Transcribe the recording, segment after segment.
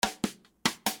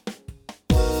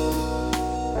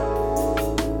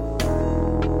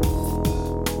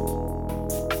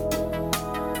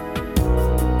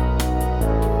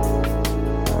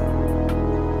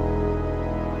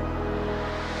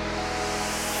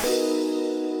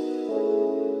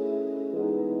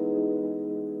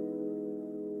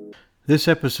This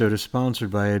episode is sponsored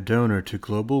by a donor to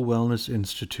Global Wellness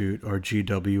Institute, or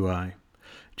GWI.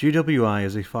 GWI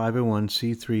is a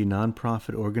 501c3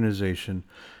 nonprofit organization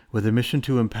with a mission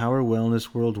to empower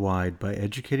wellness worldwide by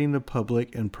educating the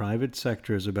public and private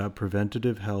sectors about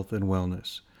preventative health and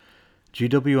wellness.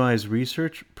 GWI's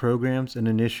research, programs, and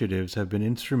initiatives have been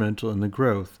instrumental in the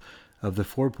growth of the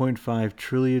 4.5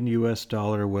 trillion US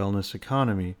dollar wellness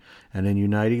economy and in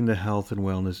uniting the health and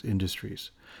wellness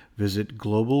industries. Visit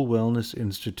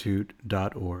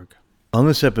globalwellnessinstitute.org. On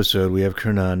this episode, we have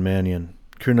Kernan Mannion.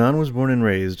 Kernan was born and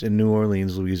raised in New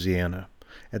Orleans, Louisiana.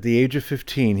 At the age of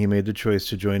 15, he made the choice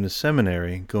to join a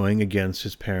seminary, going against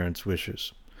his parents'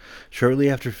 wishes. Shortly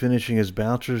after finishing his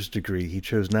bachelor's degree, he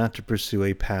chose not to pursue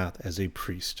a path as a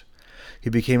priest.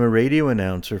 He became a radio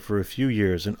announcer for a few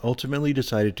years and ultimately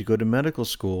decided to go to medical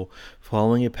school,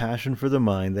 following a passion for the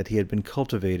mind that he had been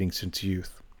cultivating since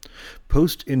youth.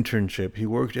 Post-internship, he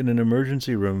worked in an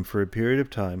emergency room for a period of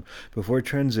time before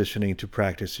transitioning to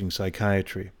practicing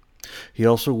psychiatry. He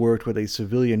also worked with a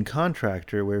civilian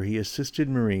contractor where he assisted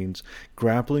Marines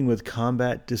grappling with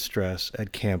combat distress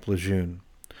at Camp Lejeune.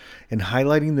 In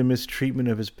highlighting the mistreatment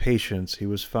of his patients, he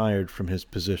was fired from his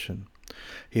position.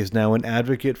 He is now an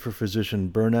advocate for physician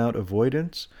burnout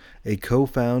avoidance, a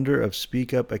co-founder of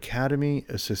Speak Up Academy,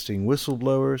 assisting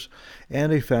whistleblowers,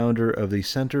 and a founder of the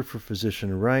Center for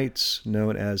Physician Rights,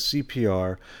 known as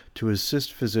CPR, to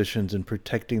assist physicians in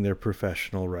protecting their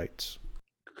professional rights.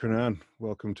 Kernan,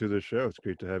 welcome to the show. It's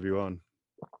great to have you on.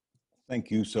 Thank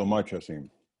you so much, Asim.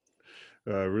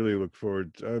 Really look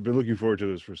forward. I've been looking forward to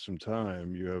this for some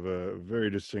time. You have a very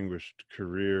distinguished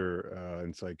career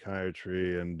in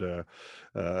psychiatry, and a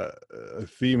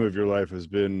theme of your life has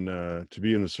been to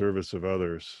be in the service of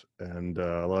others. And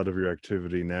a lot of your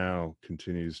activity now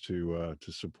continues to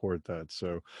support that.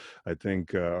 So, I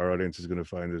think our audience is going to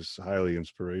find this highly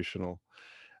inspirational.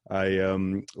 I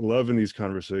love in these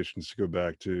conversations to go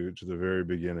back to the very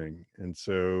beginning, and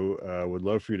so would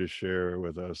love for you to share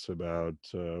with us about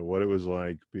what it was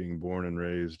like being born and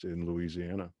raised in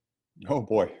Louisiana. Oh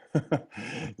boy,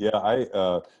 yeah. I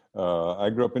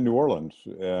grew up in New Orleans,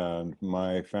 and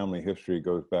my family history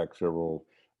goes back several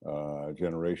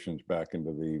generations back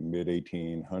into the mid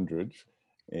 1800s.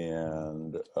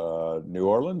 And New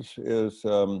Orleans is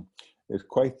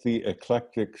quite the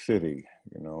eclectic city.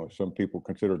 You know, some people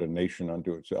consider it a nation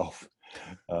unto itself.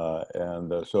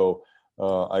 And so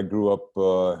I grew up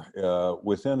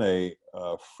within a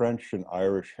French and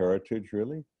Irish heritage,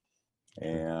 really.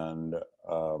 And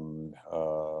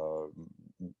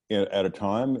at a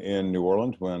time in New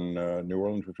Orleans when New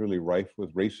Orleans was really rife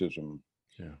with racism,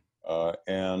 Yeah.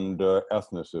 and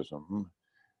ethnicism.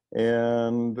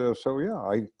 And so, yeah,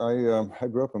 I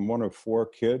grew up. I'm one of four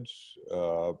kids.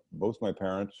 Both my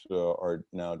parents are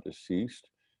now deceased,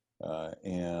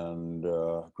 and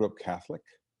grew up Catholic.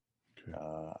 Okay.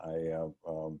 I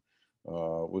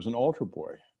was an altar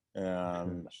boy.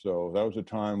 And so that was a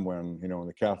time when, you know, in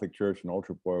the Catholic Church, an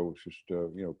altar boy was just,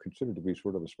 considered to be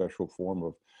sort of a special form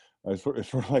of, it's sort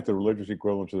of like the religious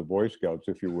equivalent to the Boy Scouts,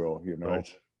 if you will, you know.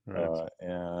 Right. Right.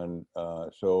 And I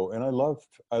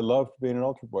loved being an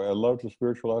altar boy. I loved the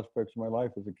spiritual aspects of my life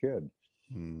as a kid.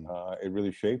 Mm. It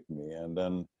really shaped me. And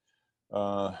then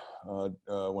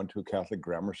went to a Catholic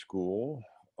grammar school,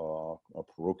 a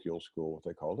parochial school, what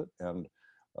they called it, and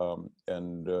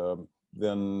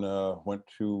then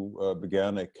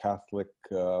began a Catholic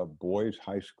boys'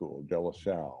 high school, De La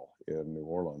Salle, in New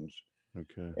Orleans.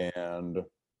 Okay. And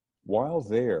while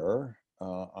there,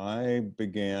 I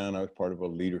was part of a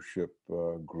leadership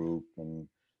group, and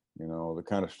you know, the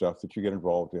kind of stuff that you get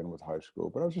involved in with high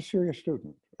school. But I was a serious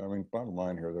student. I mean, bottom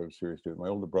line here, I was a serious student. My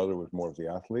older brother was more of the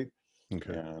athlete,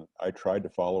 Okay. and I tried to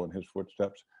follow in his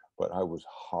footsteps, but I was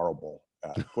horrible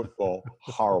at football,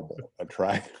 horrible at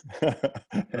track.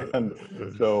 And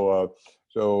so, uh,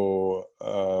 so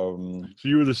So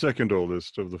you were the second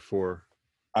oldest of the four.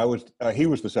 he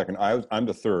was the second. I'm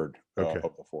the third Okay.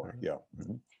 of the four. Yeah.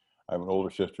 Mhm. I have an older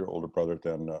sister, older brother,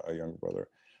 then a younger brother.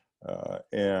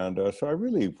 So I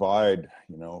really vied,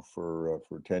 you know, for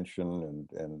attention,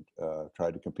 and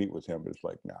tried to compete with him. But it's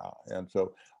like, nah. And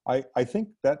so I think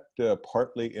that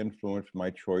partly influenced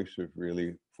my choice of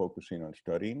really focusing on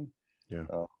studying Yeah.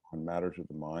 on matters of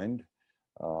the mind.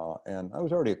 And I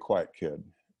was already a quiet kid,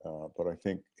 but I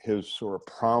think his sort of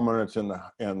prominence in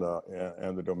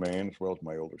the domain, as well as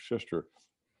my older sister,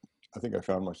 I think I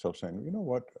found myself saying, you know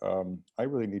what, I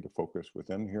really need to focus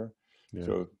within here. Yeah.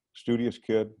 So studious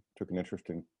kid, took an interest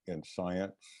in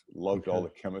science, loved all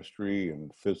Okay. the chemistry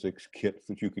and physics kits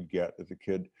that you could get as a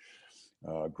kid.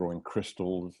 growing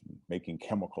crystals, making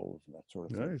chemicals, and that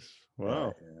sort of thing. Nice.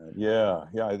 Wow. Yeah,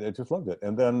 I just loved it.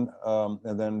 And then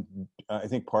I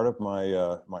think part of my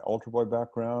altar boy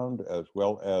background, as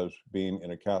well as being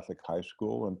in a Catholic high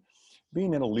school and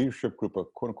being in a leadership group, a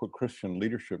quote unquote Christian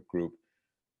leadership group,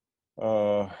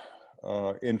 uh,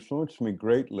 influenced me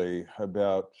greatly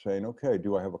about saying, okay,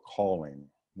 do I have a calling?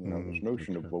 You know, this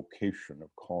notion of Okay. vocation, of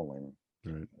calling,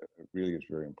 Right. it really is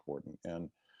very important. And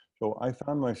so I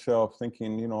found myself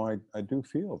thinking, you know, I do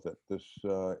feel that this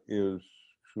is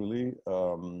truly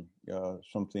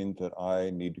something that I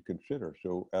need to consider.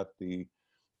 So at the,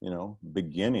 you know,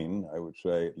 beginning, I would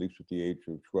say, at least at the age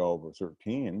of 12 or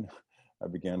 13, I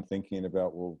began thinking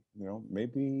about, well, you know,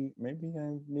 maybe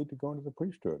I need to go into the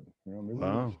priesthood. You know, maybe I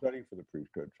need to Wow. study for the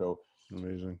priesthood. So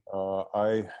Amazing.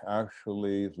 I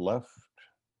actually left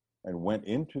and went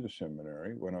into the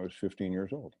seminary when I was 15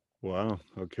 years old. Wow.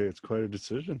 Okay. It's quite a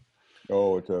decision.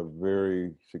 Oh, it's a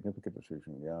very significant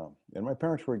decision, yeah. And my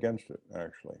parents were against it,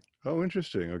 actually. Oh,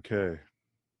 interesting. Okay.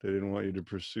 They didn't want you to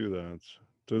pursue that.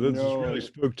 So that just No, really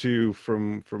spoke to you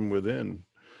from within.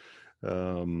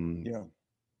 Um, yeah.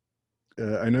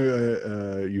 I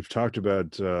know you've talked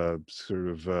about sort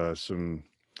of some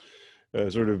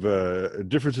sort of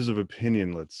differences of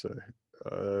opinion, let's say.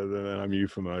 Then I'm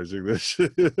euphemizing this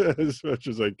as much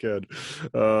as I can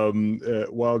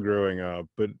while growing up.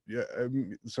 But yeah,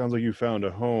 it sounds like you found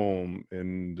a home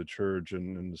in the church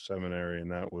and in the seminary,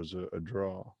 and that was a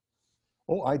draw.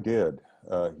 Oh, I did.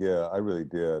 Yeah, I really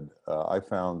did. I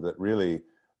found that really,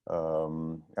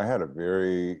 I had a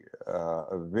very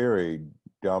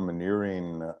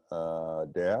domineering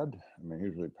dad. I mean, he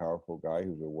was a really powerful guy. He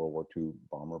was a World War II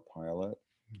bomber pilot,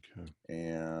 Okay.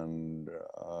 and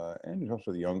he's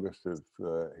also the youngest of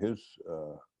his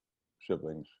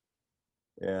siblings.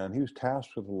 And he was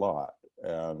tasked with a lot,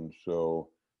 and so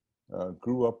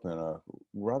grew up in a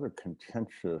rather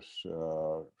contentious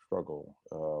struggle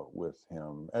with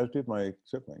him, as did my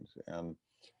siblings. And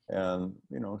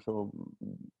you know, so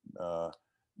uh,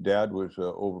 dad was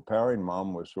overpowering,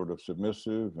 mom was sort of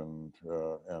submissive, and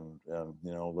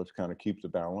you know, let's kind of keep the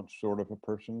balance sort of a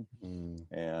person. Mm,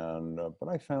 And but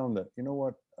I found that, you know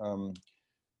what,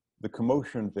 the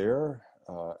commotion there,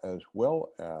 as well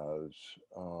as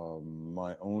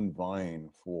my own vying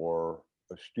for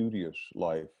a studious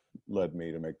life, led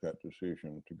me to make that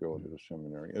decision to go to mm. the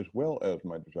seminary, as well as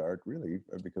my desire to really,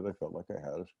 because I felt like I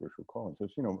had a spiritual calling. So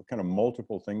it's, you know, kind of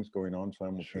multiple things going on Sure.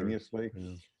 simultaneously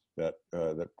Yeah.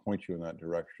 that point you in that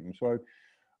direction. So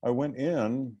I went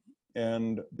in,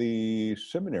 and the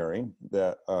seminary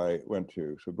that I went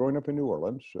to, so growing up in New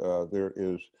Orleans, there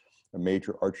is a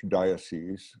major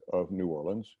archdiocese of New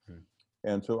Orleans. Right.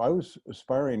 And so I was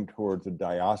aspiring towards a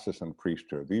diocesan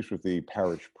priesthood. These were the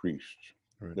parish priests.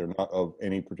 Right. They're not of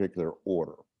any particular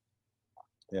order.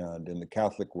 And in the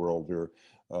Catholic world, there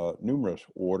are numerous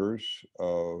orders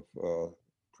of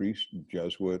priests,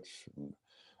 Jesuits, and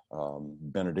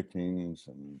Benedictines,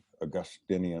 and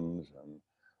Augustinians. And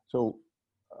so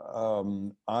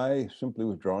I simply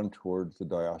was drawn towards the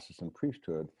diocesan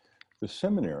priesthood. The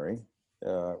seminary,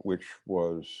 which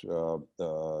was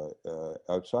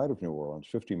outside of New Orleans,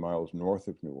 50 miles north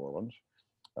of New Orleans,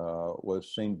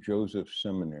 was St. Joseph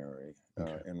Seminary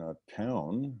Okay. in a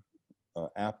town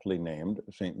aptly named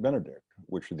St. Benedict,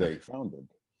 which they founded.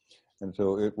 And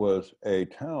so it was a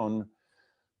town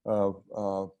uh,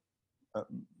 uh,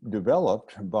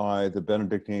 developed by the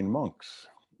Benedictine monks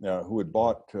who had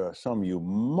bought some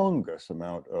humongous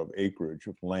amount of acreage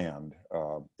of land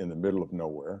in the middle of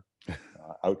nowhere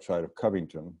outside of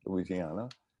Covington, Louisiana.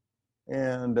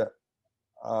 And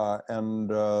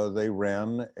they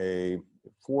ran a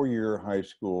 4-year high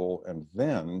school and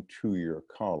then 2-year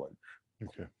college.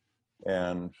 Okay.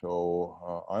 And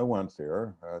so I went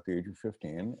there at the age of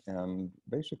 15, and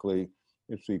basically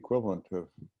it's the equivalent of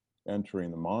entering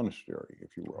the monastery,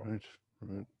 if you will. Right.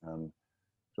 Right. And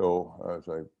so, as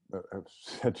I have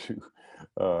said to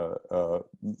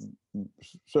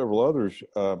several others,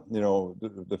 you know,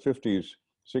 the 50s,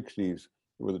 60s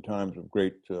were the times of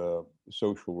great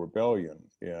social rebellion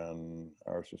in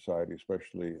our society,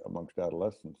 especially amongst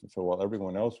adolescents. And so while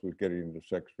everyone else was getting into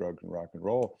sex, drugs, and rock and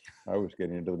roll, I was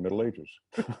getting into the Middle Ages.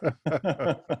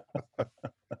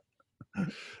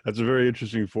 That's a very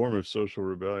interesting form of social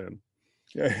rebellion.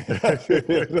 Yes, it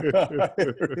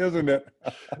is, isn't it?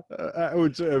 I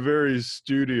would say a very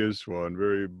studious one,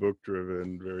 very book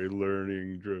driven, very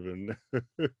learning driven.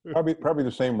 Probably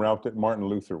the same route that Martin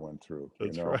Luther went through, you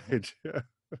That's know. right. Yeah.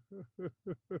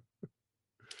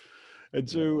 And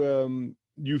Yeah. so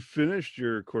you finished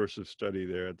your course of study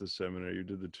there at the seminary. You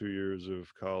did the 2 years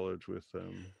of college with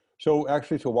them. So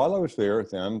actually, so while I was there,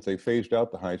 then they phased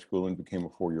out the high school and became a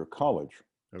 4-year college.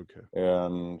 Okay.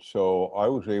 And so I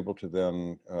was able to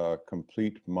then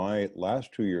complete my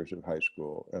last 2 years of high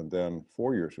school and then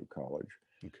 4 years of college.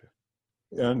 Okay.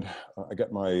 And I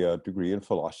got my degree in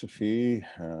philosophy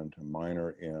and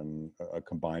a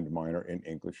combined minor in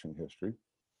English and history.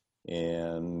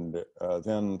 And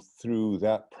then through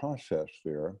that process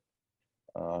there,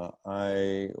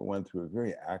 I went through a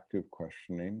very active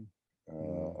questioning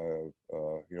of,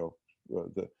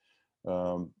 the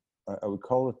I would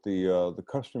call it the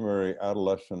customary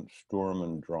adolescent Sturm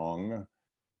und Drang,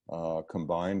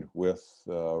 combined with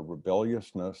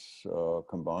rebelliousness,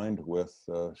 combined with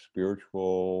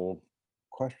spiritual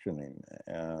questioning.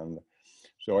 And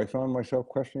so I found myself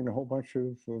questioning a whole bunch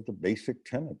of the basic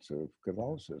tenets of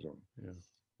Catholicism. Yeah.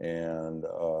 And,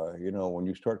 when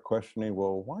you start questioning,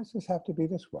 well, why does this have to be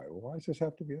this way? Well, why does this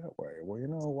have to be that way? Well,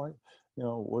 why,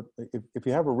 what, if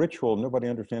you have a ritual, nobody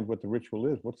understands what the ritual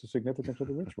is. What's the significance of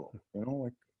the ritual?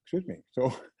 Excuse me.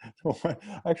 So I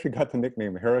actually got the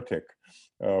nickname heretic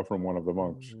from one of the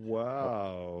monks.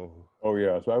 Wow. Oh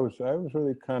yeah. So I was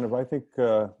really kind of, I think,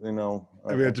 I mean,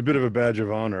 it's a bit of a badge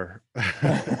of honor.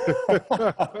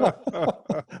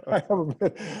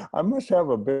 I must have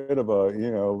a bit of a,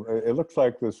 it looks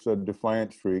like this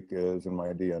defiant streak is in my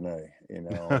DNA,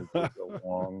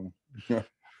 long.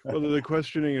 Well, the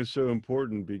questioning is so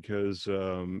important because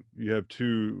you have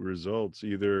two results.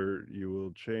 Either you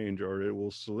will change or it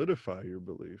will solidify your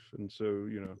belief. And so,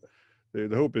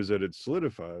 the hope is that it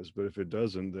solidifies, but if it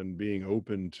doesn't, then being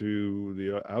open to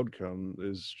the outcome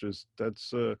is just, that's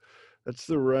the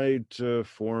right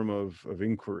form of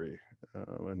inquiry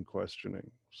and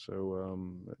questioning. So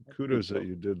kudos that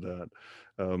you did that.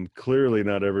 Clearly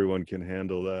not everyone can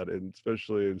handle that, and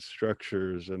especially in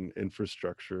structures and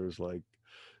infrastructures like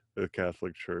the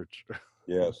Catholic Church.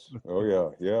 Yes. Oh yeah.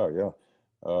 Yeah. Yeah.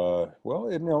 Well,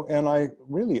 and I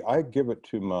give it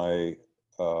to my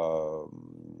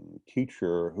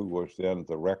teacher, who was then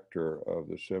the rector of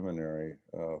the seminary,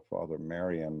 Father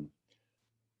Marian.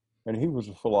 And he was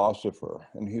a philosopher,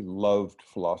 and he loved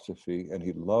philosophy, and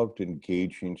he loved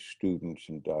engaging students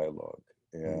in dialogue.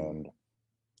 And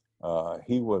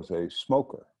he was a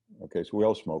smoker. Okay, so we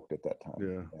all smoked at that time.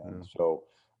 Yeah. And so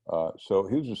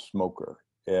he was a smoker,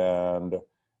 and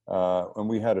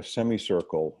we had a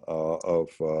semicircle of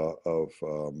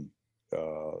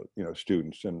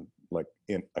students, and like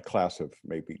in a class of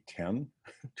maybe 10,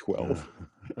 12,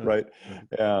 right?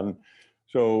 And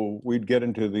so we'd get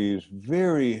into these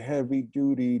very heavy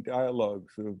duty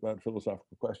dialogues about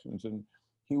philosophical questions, and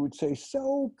he would say,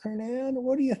 "So, Kernan,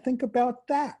 what do you think about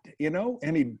that?"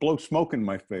 And he'd blow smoke in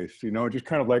my face, just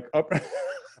kind of like up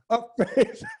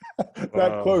face,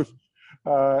 that close.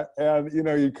 And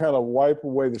you kind of wipe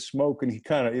away the smoke, and he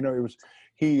kind of, it was,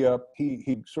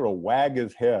 he'd sort of wag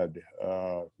his head,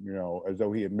 as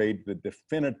though he had made the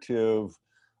definitive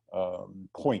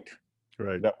point.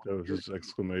 Right. That was his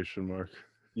exclamation mark.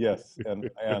 Yes, and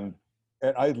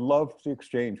I loved the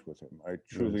exchange with him. I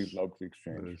truly loved the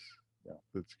exchange. Nice. Yeah,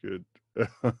 that's good.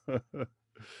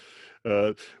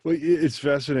 Well, it's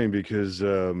fascinating because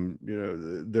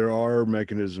there are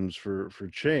mechanisms for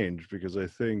change. Because I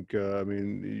think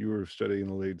you were studying in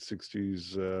the late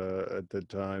 '60s at that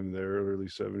time, there early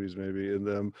 '70s maybe,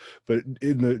 but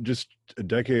in just a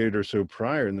decade or so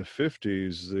prior, in the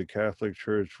 '50s, the Catholic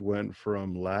Church went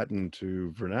from Latin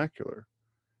to vernacular,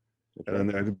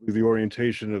 and I believe the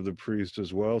orientation of the priest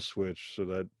as well switched so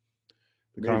that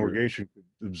the congregation could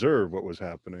observe what was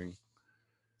happening.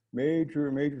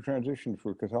 Major transition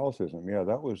for Catholicism. Yeah,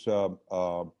 that was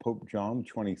Pope John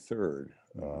XXIII,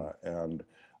 and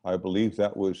I believe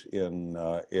that was in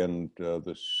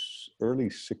the early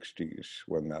 '60s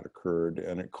when that occurred,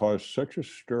 and it caused such a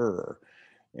stir.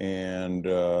 And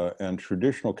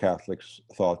traditional Catholics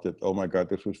thought that, oh my God,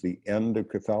 this was the end of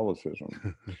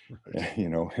Catholicism, right.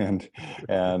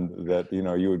 and that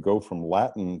you would go from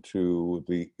Latin to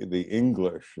the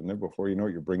English, and then before you know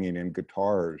it, you're bringing in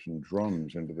guitars and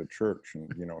drums into the church, and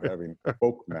having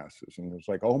folk masses, and it's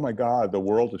like, oh my God, the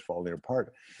world is falling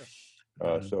apart.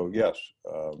 So yes,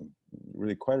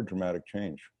 really quite a dramatic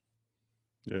change.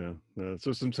 Yeah.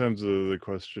 So sometimes the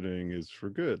questioning is for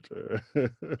good.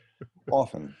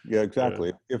 Often, yeah,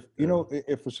 exactly. Yeah.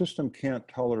 If a system can't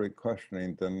tolerate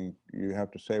questioning, then you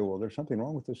have to say, well, there's something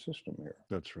wrong with the system here.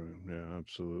 That's right. Yeah,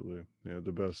 absolutely. Yeah,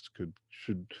 the best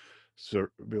should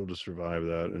be able to survive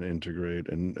that and integrate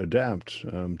and adapt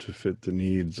to fit the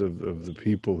needs of the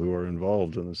people who are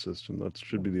involved in the system. That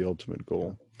should be the ultimate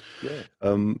goal. Yeah.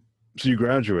 So you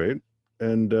graduate,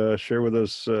 and share with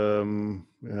us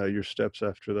your steps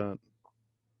after that.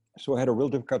 So I had a real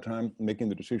difficult time making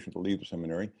the decision to leave the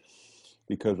seminary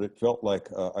because it felt like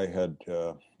I had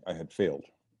failed.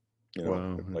 You know,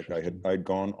 Wow, like interesting. I'd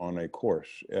gone on a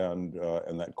course, and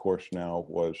that course now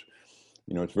was,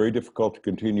 you know, it's very difficult to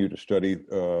continue to study,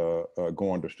 go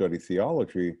on to study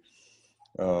theology,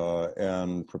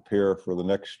 and prepare for the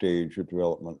next stage of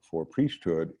development for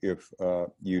priesthood if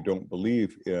you don't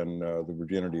believe in the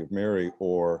virginity of Mary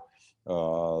or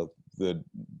the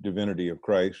divinity of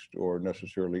Christ, or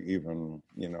necessarily even,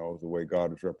 you know, the way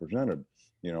God is represented.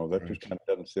 You know, that just Right. kind of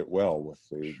doesn't sit well with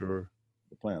Sure.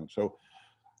 the plan. So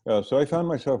I found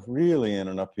myself really in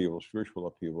an upheaval, spiritual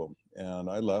upheaval, and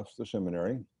I left the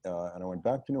seminary and I went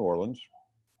back to New Orleans.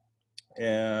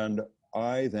 And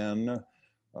I then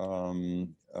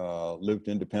lived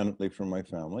independently from my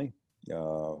family,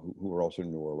 who were also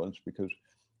in New Orleans, because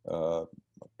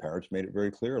my parents made it very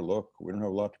clear, look, we don't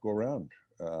have a lot to go around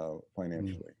Mm.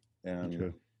 financially. And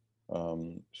Okay.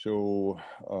 so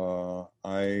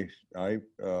I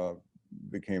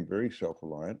became very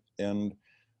self-reliant and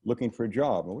looking for a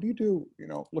job. And what do you do? You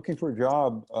know, looking for a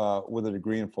job with a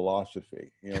degree in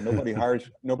philosophy. You know, nobody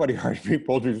hires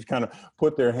people to just kind of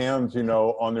put their hands, you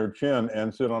know, on their chin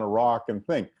and sit on a rock and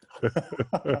think.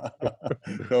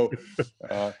 so,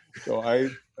 uh, so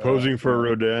I, Posing you for know,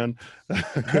 Rodin.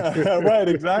 right,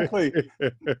 exactly.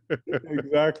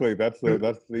 That's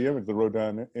the image, the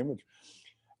Rodin image.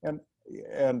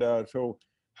 And so,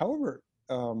 however,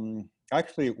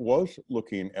 actually, it was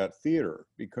looking at theater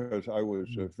because I was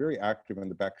Mm. very active in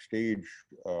the backstage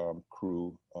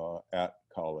crew at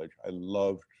college. I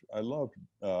loved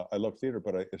theater,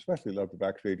 but I especially loved the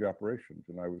backstage operations.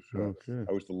 And Okay.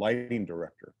 I was the lighting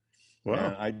director, and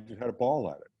Wow. I just had a ball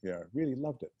at it. Yeah, really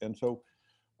loved it. And so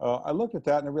I looked at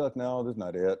that and I realized, no, this is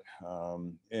not it.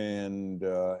 And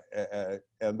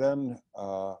then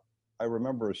I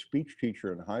remember a speech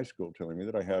teacher in high school telling me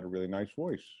that I had a really nice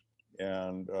voice,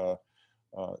 and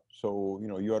so, you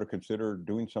know, you ought to consider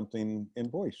doing something in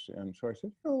voice. And so I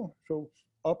said, no. So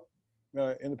up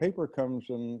in the paper comes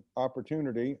an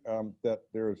opportunity that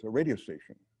there's a radio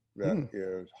station that Hmm.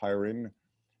 is hiring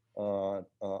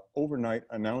overnight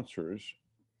announcers,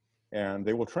 and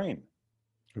they will train.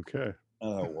 Okay.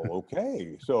 Well,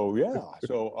 okay. So yeah,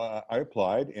 so I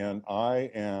applied, and I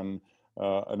and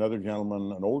another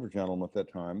gentleman, an older gentleman at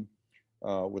that time,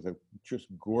 with a just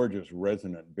gorgeous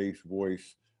resonant bass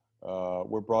voice,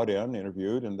 were brought in,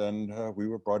 interviewed, and then we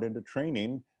were brought into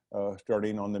training,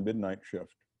 starting on the midnight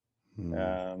shift Hmm.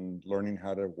 and learning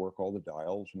how to work all the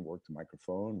dials and work the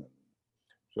microphone.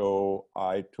 So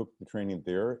I took the training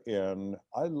there, and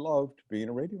I loved being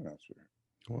a radio announcer.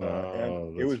 And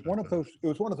Wow, that's fantastic. it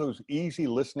was one of those easy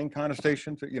listening kind of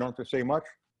stations that you don't have to say much.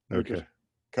 You just Okay.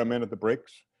 come in at the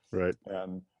breaks Right.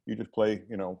 and you just play,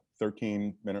 you know,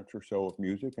 13 minutes or so of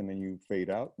music, and then you fade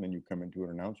out, and then you come into an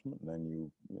announcement, and then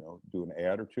you know, do an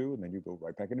ad or two, and then you go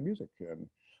right back into music.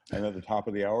 And at the top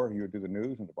of the hour, you would do the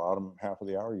news, and the bottom half of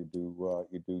the hour, you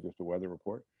do just a weather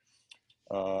report.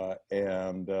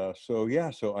 So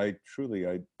yeah, so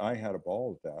I had a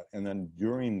ball with that. And then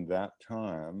during that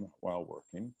time, while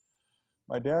working,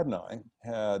 my dad and I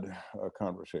had a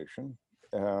conversation,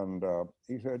 and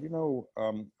he said, you know,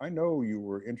 I know you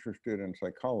were interested in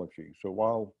psychology.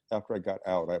 So after I got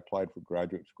out, I applied for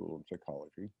graduate school in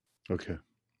psychology, Okay.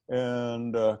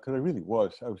 and because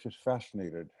I was just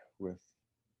fascinated with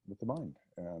the mind,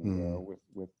 and Hmm.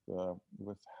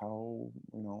 with how,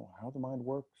 you know, how the mind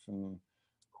works and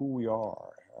who we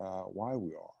are, why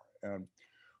we are. And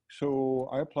so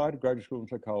I applied to graduate school in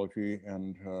psychology,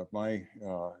 and my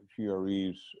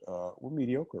GREs were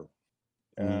mediocre.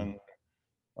 Hmm. And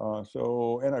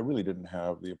and I really didn't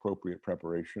have the appropriate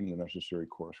preparation, the necessary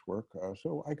coursework.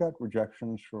 So I got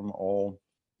rejections from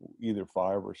either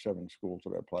 5 or 7 schools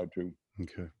that I applied to.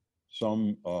 Okay.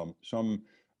 Some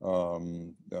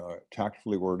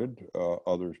tactfully worded,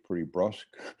 others pretty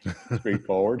brusque,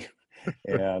 straightforward,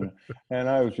 and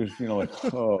I was just, you know,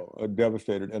 like, oh,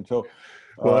 devastated. And so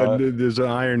Well, uh, there's an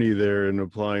irony there in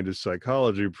applying to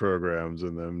psychology programs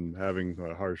and then having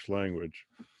a harsh language.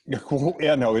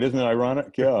 yeah, no, it isn't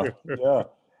ironic. Yeah, yeah.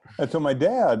 And so my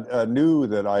dad knew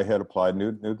that I had applied,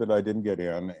 knew that I didn't get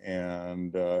in,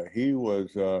 and he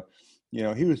was, you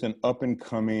know, he was an up and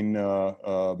coming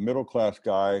middle class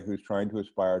guy who's trying to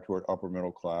aspire toward upper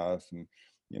middle class, and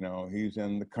you know, he's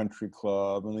in the country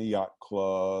club and the yacht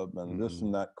club and this Hmm.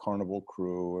 and that carnival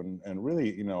crew, and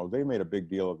really, you know, they made a big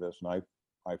deal of this, and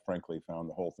I frankly found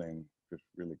the whole thing just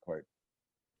really quite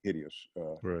hideous.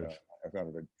 Right. I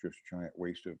found it a just giant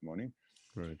waste of money.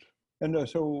 Right. And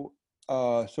so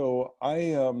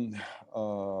I, you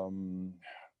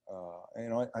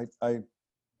know, I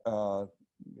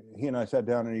he and I sat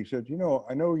down, and he said,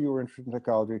 I know you were interested in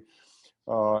psychology,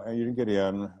 and you didn't get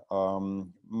in.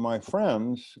 My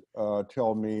friends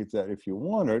tell me that if you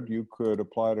wanted, you could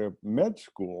apply to med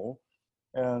school,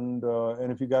 and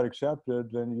if you got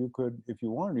accepted, then you could, if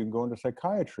you wanted, you can go into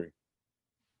psychiatry.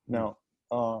 Now,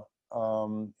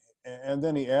 and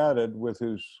then he added with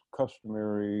his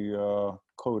customary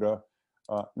coda,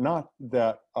 not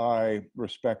that I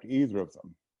respect either of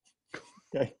them.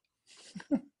 Okay.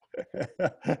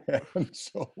 And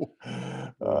so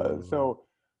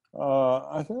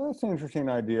I thought that's an interesting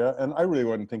idea, and I really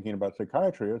wasn't thinking about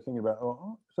psychiatry. I was thinking about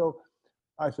so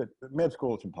I said med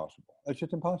school is impossible. It's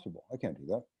just impossible. I can't do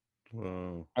that.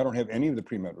 Wow. I don't have any of the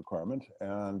pre-med requirements,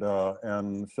 and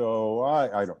so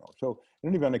I don't know. So in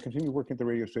any event, I continued working at the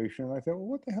radio station, and I thought, well,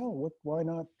 what the hell? Why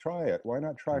not try it? Why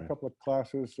not try a couple of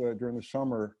classes during the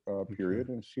summer period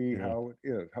and see how it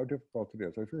is, how difficult it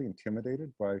is? I was really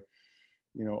intimidated by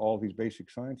all these basic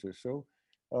sciences. So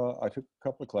I took a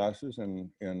couple of classes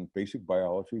in basic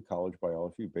biology,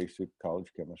 basic college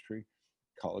chemistry,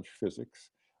 college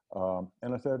physics.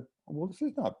 And I said, well, this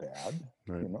is not bad.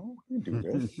 Right. We do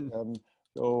this. And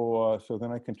so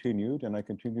then I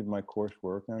continued my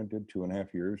coursework, and I did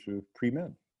 2.5 years of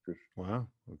pre-med. Wow.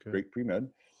 Okay. Great pre-med.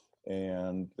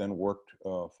 And then worked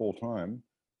full time,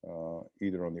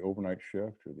 either on the overnight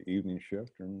shift or the evening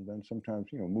shift, and then sometimes,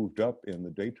 moved up in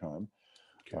the daytime.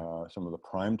 Some of the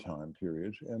prime time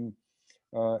periods, and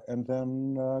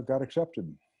then got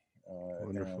accepted.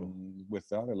 Wonderful. And with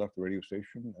that, I left the radio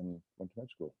station and went to med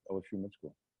school, LSU Med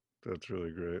School. That's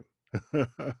really great.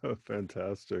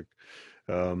 Fantastic.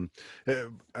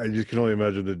 I just can only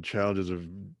imagine the challenges of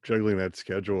juggling that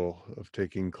schedule of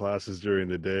taking classes during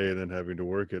the day and then having to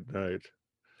work at night.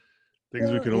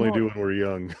 Things we can only do when we're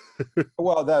young.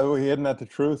 Well, isn't that the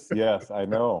truth? Yes, I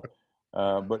know.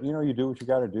 But you do what you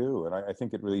got to do, and I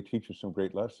think it really teaches some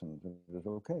great lessons. And it's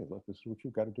okay. Look, this is what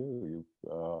you've got to do.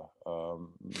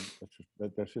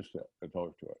 That's just it. That's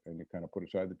all to it. And you kind of put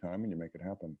aside the time and you make it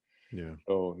happen. Yeah.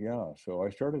 So I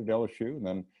started at LSU,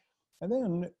 and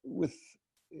then with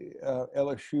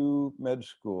LSU Med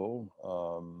School,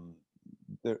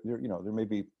 there may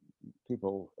be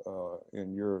people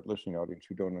in your listening audience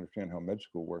who don't understand how med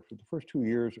school works. But the first 2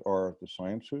 years are the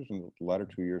sciences, and the latter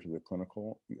 2 years are the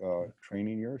clinical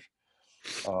training years,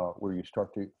 where you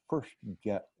start to first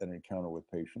get an encounter with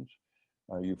patients.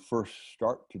 You first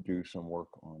start to do some work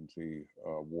on the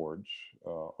wards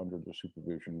under the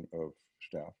supervision of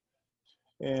staff.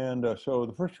 And so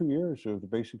the first 2 years of the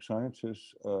basic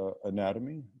sciences,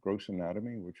 anatomy, gross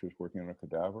anatomy, which is working on a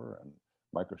cadaver, and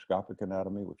microscopic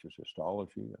anatomy, which is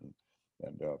histology,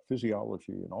 and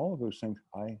physiology, and all of those things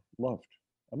I loved.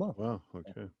 Wow.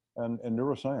 Okay. And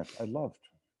neuroscience, I loved.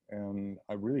 And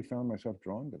I really found myself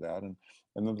drawn to that. And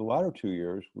then the latter 2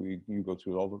 years, you go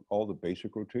through all the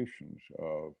basic rotations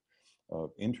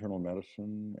of internal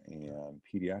medicine and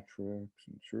pediatrics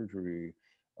and surgery.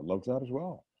 I loved that as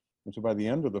well. And so by the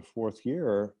end of the fourth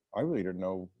year, I really didn't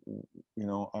know,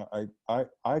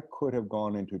 I could have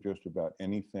gone into just about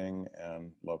anything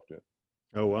and loved it.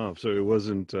 Oh, wow. So it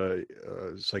wasn't,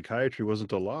 psychiatry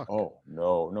wasn't a lock. Oh,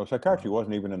 no, psychiatry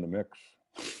wasn't even in the mix.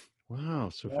 Wow.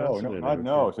 So fascinating.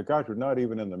 No, psychiatry was not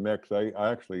even in the mix. I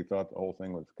actually thought the whole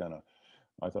thing was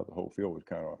I thought the whole field was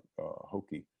kind of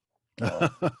hokey.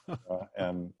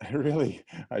 And really,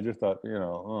 I just thought,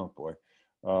 oh boy.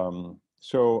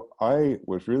 So I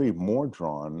was really more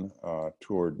drawn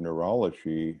toward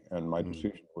neurology, and my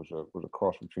decision was a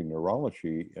cross between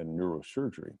neurology and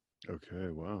neurosurgery. Okay,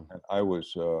 wow. And I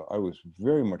was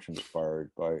very much inspired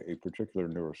by a particular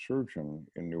neurosurgeon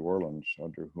in New Orleans,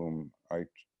 under whom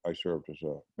I served as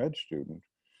a med student.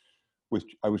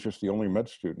 I was just the only med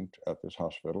student at this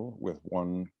hospital, with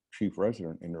one chief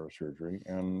resident in neurosurgery,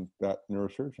 and that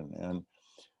neurosurgeon.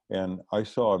 And I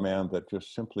saw a man that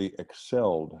just simply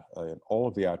excelled in all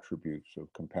of the attributes of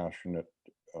compassionate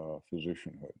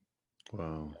physicianhood.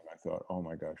 Wow. And I thought, oh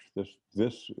my gosh, this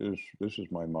is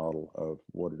my model of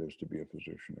what it is to be a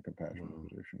physician, a compassionate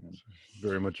physician. And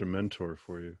very much a mentor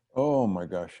for you. Oh my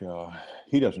gosh,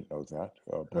 he doesn't know that,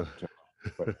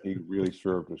 but he really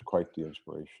served as quite the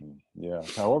inspiration. Yeah.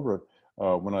 However,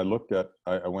 when I looked at,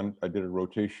 I did a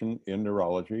rotation in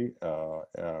neurology,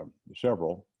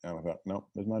 several, and I thought, no,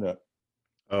 that's not it.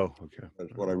 Oh, okay.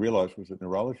 Because what I realized was that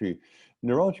neurology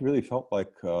really felt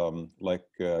like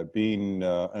being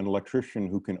an electrician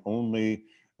who can only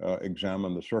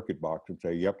examine the circuit box and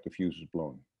say, yep, the fuse is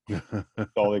blown.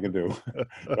 That's all they can do.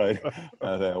 Right? And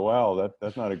I thought, wow,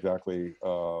 that's not exactly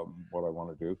what I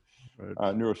want to do.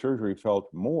 Right. Neurosurgery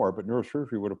felt more, but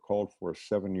neurosurgery would have called for a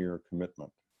 7-year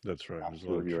commitment. That's right. There's a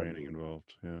lot after of a year. training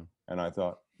involved. Yeah. And I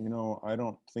thought, I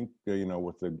don't think,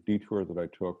 with the detour that I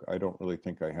took, I don't really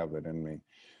think I have that in me.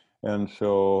 And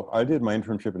so I did my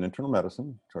internship in internal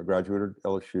medicine. So I graduated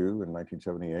LSU in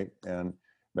 1978 and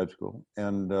med school.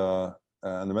 And the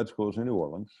med school is in New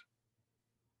Orleans.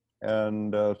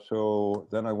 And so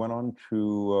then I went on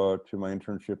to my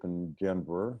internship in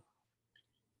Denver.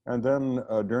 And then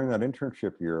during that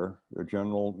internship year, the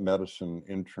general medicine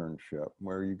internship,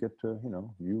 where you get to,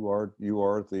 you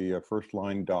are the first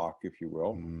line doc, if you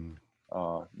will,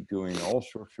 doing all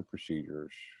sorts of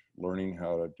procedures, learning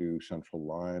how to do central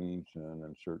lines and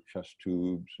insert chest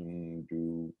tubes and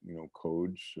do,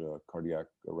 codes, cardiac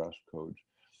arrest codes.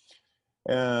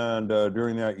 And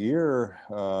during that year,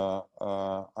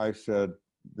 I said,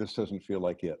 this doesn't feel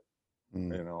like it.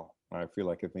 I feel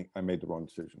like I think I made the wrong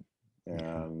decision.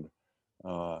 And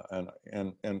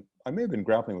and I may have been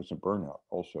grappling with some burnout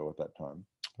also at that time.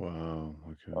 Wow.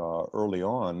 Okay. Early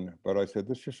on, but I said,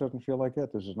 this just doesn't feel like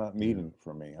it. This is not meeting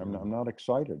for me. I'm not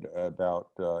excited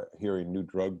about hearing new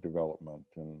drug development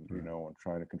and and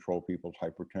trying to control people's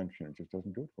hypertension. It just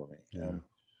doesn't do it for me. Yeah. And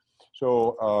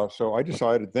so I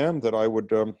decided then that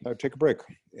I'd take a break,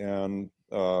 and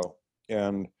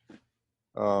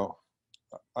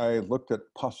I looked at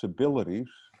possibilities,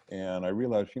 and I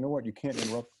realized, what, you can't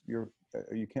interrupt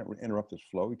this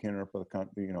flow. You can't interrupt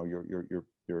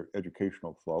your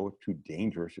educational flow. It's too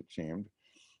dangerous, it seemed.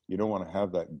 You don't want to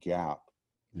have that gap.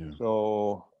 Yeah.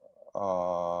 So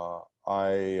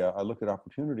I looked at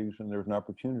opportunities, and there's an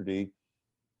opportunity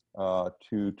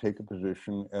to take a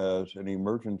position as an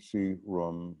emergency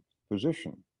room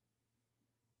physician,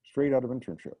 straight out of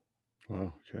internship.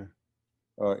 Wow. Okay.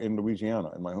 In Louisiana,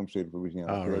 in my home state of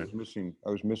Louisiana. Oh, right. I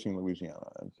was missing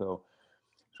Louisiana, and so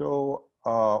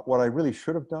what I really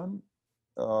should have done,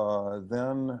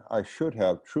 then I should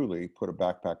have truly put a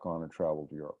backpack on and traveled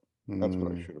to Europe. That's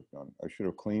what I should have done. I should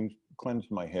have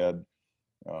cleansed my head,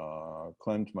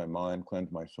 cleansed my mind,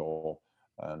 cleansed my soul,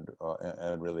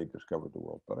 and really discovered the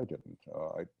world. But I didn't.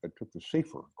 I took the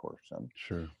safer course then.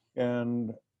 Sure.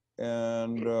 And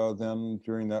then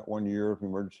during that 1 year of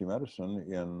emergency medicine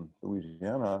in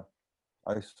Louisiana,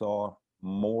 I saw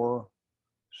more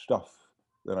stuff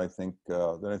than I think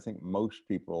most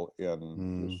people in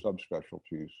the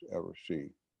subspecialties ever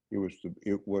see.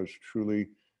 It was truly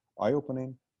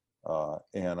eye-opening,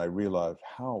 and I realized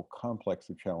how complex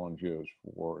the challenge is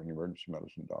for an emergency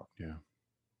medicine doctor. Yeah.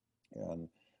 And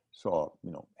saw,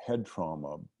 head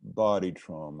trauma, body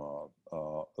trauma,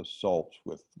 assaults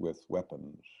with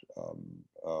weapons,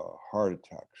 heart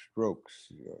attacks,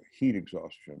 strokes, heat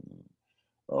exhaustion.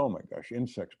 Oh my gosh,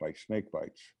 insect bites, snake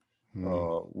bites.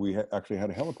 We actually had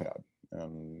a helipad,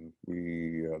 and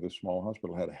this small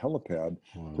hospital had a helipad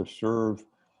to serve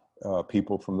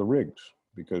people from the rigs,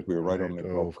 because we were right on the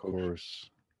Gulf Coast.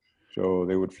 Course. So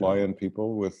they would fly in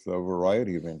people with a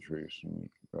variety of injuries, and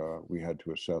we had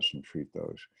to assess and treat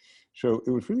those. So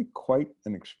it was really quite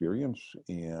an experience,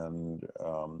 and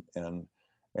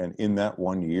in that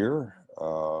 1 year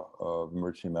of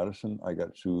emergency medicine, I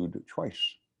got sued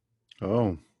twice.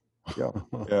 Oh. Yeah,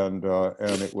 and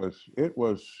it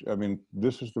was. I mean,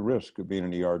 this is the risk of being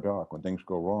an ER doc. When things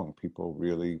go wrong, people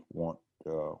really want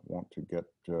to get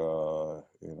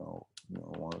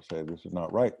want to say, this is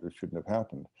not right. This shouldn't have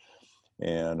happened.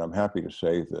 And I'm happy to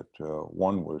say that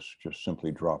one was just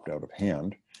simply dropped out of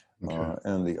hand,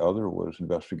 and the other was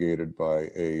investigated by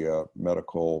a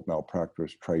medical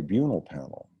malpractice tribunal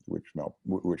panel, which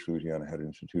Louisiana had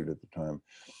instituted at the time,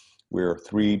 where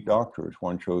 3 doctors,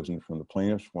 one chosen from the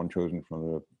plaintiffs, one chosen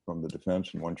from the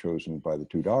defense, and one chosen by the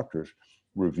 2 doctors,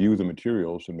 review the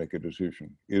materials and make a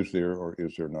decision. Is there or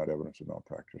is there not evidence of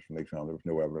malpractice? And they found there was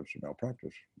no evidence of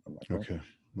malpractice. I'm like, okay.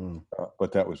 Wow.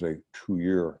 But that was a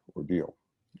 2-year ordeal.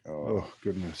 Oh,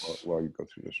 goodness. While you go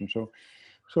through this. And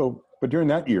but during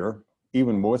that year,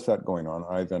 even with that going on,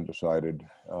 I then decided,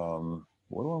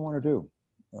 what do I want to do?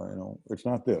 It's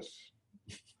not this.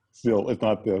 Still, it's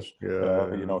not this. Yeah.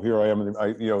 Here I am.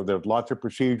 There's lots of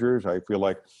procedures. I feel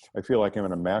like I'm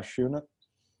in a MASH unit.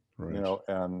 Right.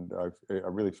 And I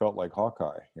really felt like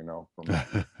Hawkeye.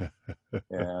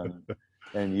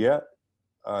 And yet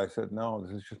I said, no,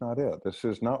 this is just not it. This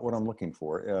is not what I'm looking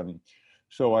for. And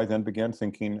so I then began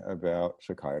thinking about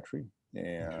psychiatry,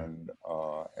 and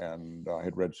I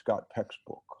had read Scott Peck's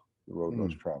book, The Road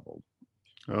Less Traveled.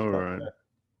 All right. Peck,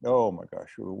 oh my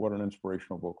gosh, what an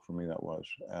inspirational book for me that was.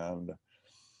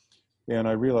 And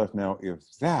I realized now, if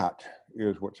that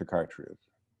is what psychiatry is,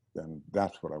 then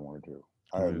that's what I want to do.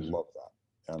 I love that.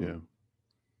 And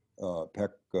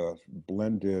Peck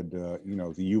blended,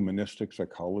 the humanistic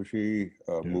psychology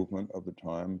movement of the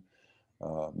time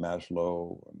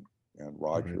Maslow and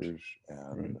Right. Rogers,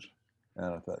 and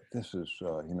Right. I thought, this is,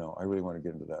 I really want to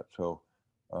get into that. So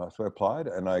I applied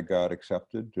and I got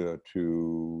accepted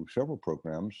to several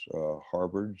programs,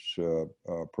 Harvard's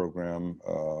program,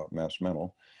 Mass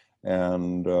Mental,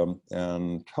 and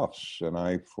Tufts. And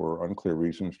I, for unclear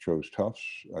reasons, chose Tufts.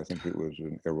 I think it was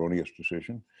an erroneous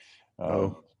decision.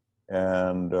 Um,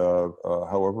 Oh.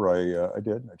 However, I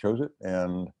did. I chose it,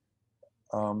 and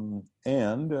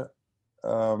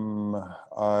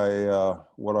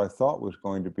what I thought was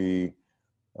going to be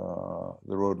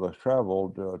the road less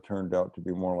traveled turned out to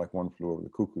be more like One Flew Over the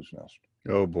Cuckoo's Nest.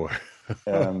 Oh boy.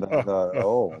 And I thought,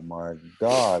 oh my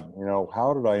God,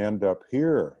 how did I end up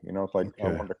here? It's like I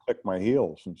Okay. wanted to click my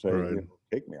heels and say, Right.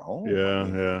 take me home. I Yeah.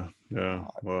 mean, Yeah. Yeah.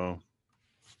 God. Wow.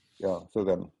 Yeah.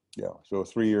 So a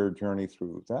 3-year journey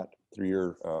through that, 3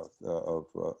 year of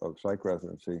psych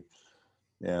residency.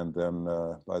 And then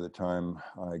by the time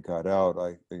I got out,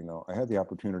 I had the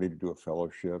opportunity to do a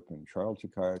fellowship in child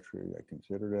psychiatry. I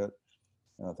considered it.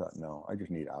 And I thought, no, I just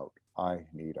need out. I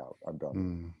need out. I'm done.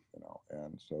 Mm.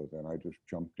 And so then I just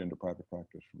jumped into private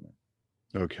practice from there.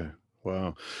 Okay.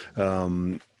 Wow.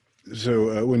 Um,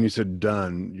 so when you said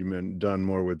done, you meant done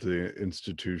more with the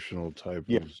institutional type of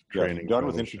Yes, yes. training Done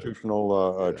with fellowship.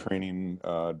 institutional Yeah. training.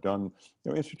 Done.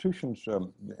 Institutions have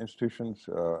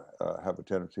a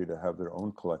tendency to have their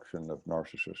own collection of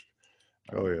narcissists,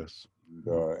 Oh um, yes.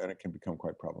 Yeah. and it can become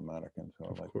quite problematic. And so,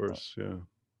 Of course. Yeah.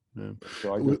 Yeah.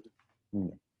 so I W- just.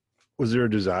 Mm. Was there a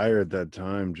desire at that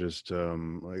time? Just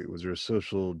like, was there a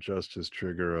social justice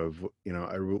trigger of,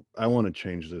 I want to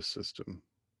change this system?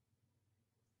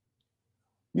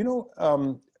 You know,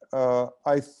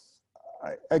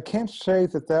 I can't say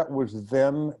that was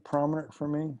then prominent for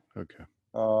me. Okay.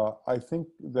 I think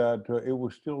that it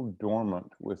was still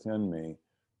dormant within me.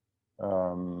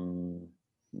 Um,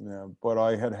 yeah, but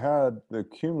I had the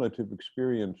cumulative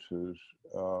experiences,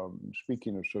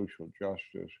 speaking of social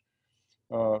justice.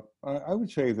 I would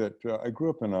say that I grew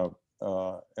up in a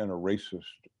racist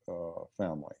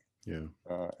family, Yeah.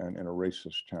 and in a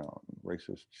racist town,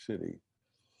 racist city.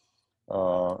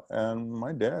 And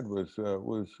my dad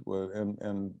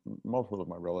and multiple of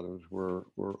my relatives were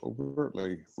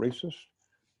overtly racist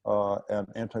and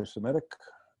anti-Semitic,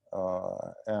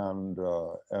 and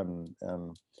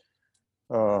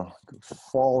uh,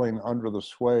 falling under the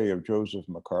sway of Joseph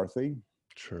McCarthy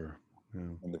Sure. Yeah.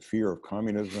 and the fear of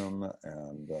communism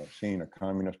and seeing a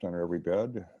communist under every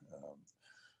bed.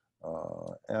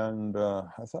 And I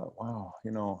thought, wow,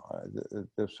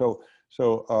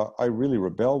 I really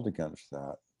rebelled against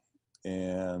that.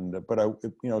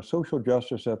 But social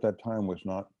justice at that time was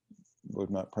not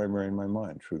primary in my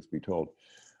mind, truth be told.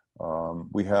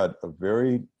 We had a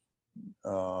very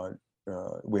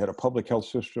we had a public health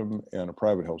system and a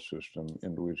private health system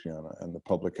in Louisiana, and the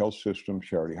public health system,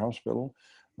 Charity Hospital,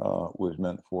 was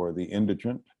meant for the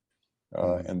indigent,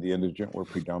 and the indigent were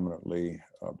predominantly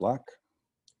Black,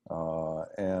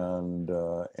 and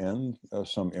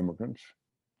some immigrants,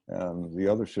 and the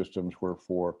other systems were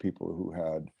for people who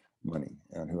had money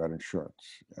and who had insurance.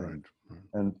 Right.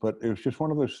 Right. But it was just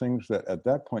one of those things that at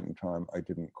that point in time I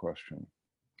didn't question.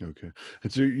 Okay.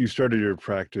 And so you started your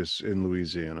practice in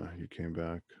Louisiana. You came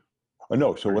back.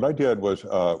 No, so what I did was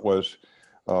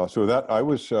so that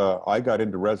I got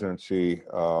into residency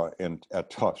at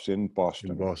Tufts in In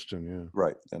Boston, Boston, yeah.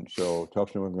 right? And so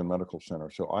Tufts New England Medical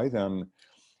Center. So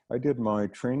I did my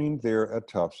training there at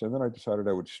Tufts, and then I decided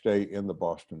I would stay in the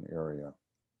Boston area.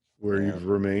 Where And you've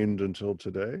remained until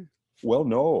today? well,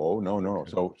 no.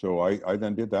 Okay. So I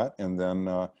then did that, and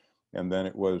then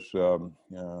it was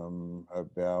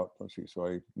about, let's see. So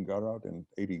I got out in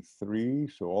 '83,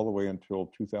 so all the way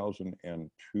until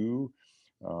 2002.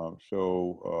 What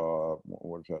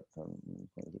is that?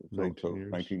 19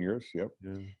 years. 19 years. Yep.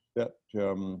 Yeah.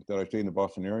 That I stayed in the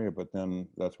Boston area, but then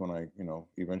that's when I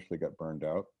eventually got burned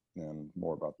out, and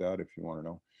more about that if you want to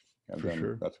know. And For then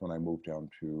sure. that's when I moved down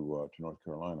to North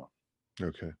Carolina.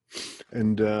 Okay.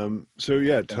 And so,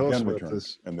 yeah, And tell us then about returned.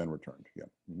 this. And then returned. Yeah.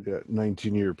 Mm-hmm. Yeah,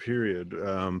 19-year period.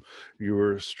 You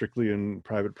were strictly in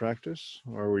private practice,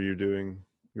 or you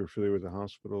were familiar with the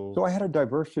hospital? So I had a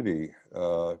diversity.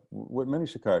 What many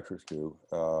psychiatrists do,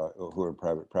 who are in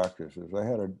private practice, is I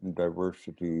had a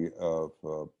diversity of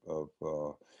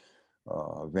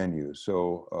venues.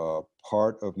 So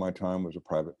part of my time was a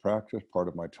private practice. Part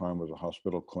of my time was a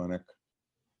hospital clinic.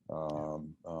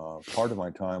 Part of my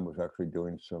time was actually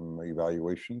doing some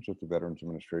evaluations at the Veterans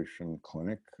Administration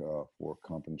Clinic for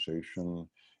compensation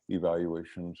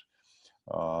evaluations.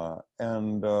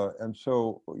 And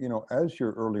so, as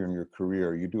you're earlier in your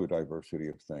career, you do a diversity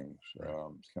of things. Right.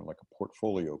 It's kind of like a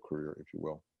portfolio career, if you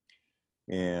will.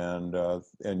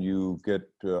 and you get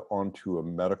onto a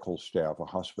medical staff, a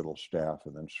hospital staff,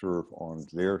 and then serve on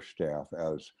their staff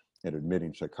as an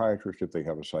admitting psychiatrist if they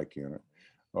have a psych unit,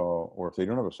 or if they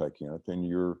don't have a psych unit, then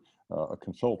you're a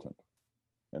consultant.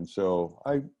 And so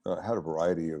I had a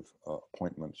variety of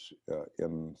appointments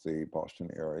in the Boston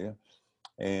area,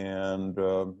 and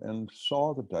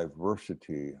saw the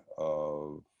diversity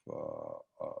of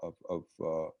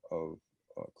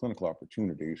clinical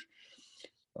opportunities,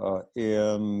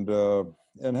 and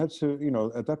had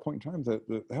to, at that point in time,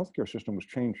 the healthcare system was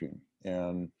changing,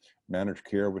 and managed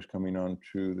care was coming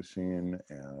onto the scene,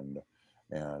 and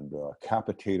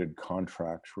capitated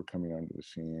contracts were coming onto the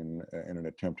scene in an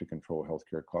attempt to control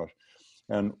healthcare costs.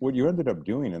 And what you ended up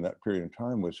doing in that period of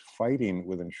time was fighting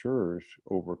with insurers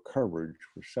over coverage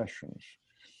for sessions.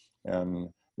 And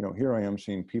here I am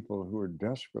seeing people who are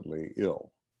desperately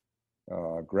ill,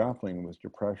 grappling with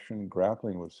depression,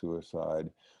 grappling with suicide,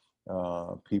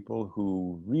 people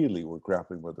who really were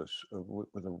grappling with a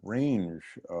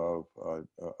range of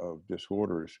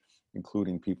disorders,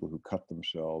 including people who cut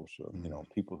themselves,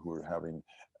 people who are having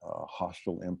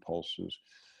hostile impulses.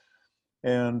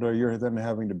 And you're then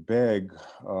having to beg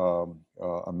a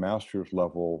master's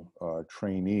level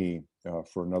trainee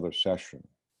for another session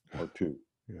or two,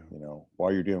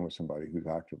 while you're dealing with somebody who's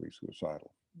actively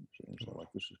suicidal. So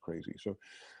like, this is crazy.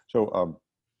 So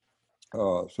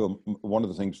one of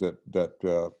the things that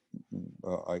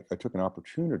I took an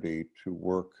opportunity to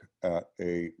work at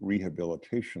a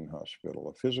rehabilitation hospital,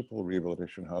 a physical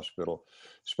rehabilitation hospital,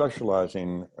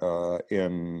 specializing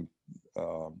in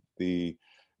the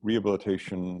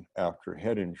rehabilitation after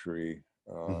head injury,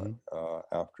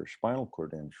 after spinal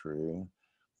cord injury,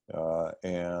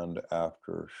 and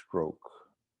after stroke,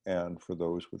 and for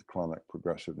those with chronic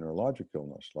progressive neurologic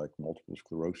illness like multiple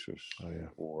sclerosis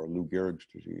or Lou Gehrig's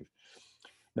disease.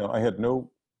 Now, I had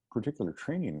no particular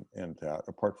training in that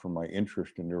apart from my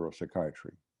interest in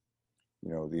neuropsychiatry, the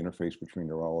interface between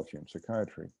neurology and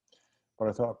psychiatry. But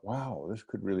I thought, wow, this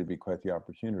could really be quite the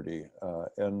opportunity.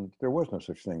 And there was no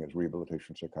such thing as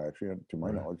rehabilitation psychiatry, and to my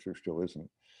knowledge, there still isn't.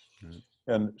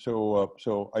 And so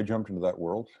I jumped into that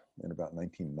world in about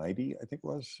 1990, I think it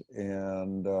was,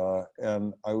 and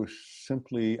I was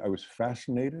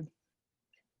fascinated.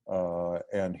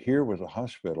 And here was a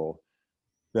hospital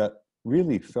that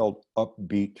really felt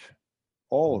upbeat.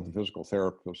 All of the physical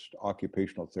therapists,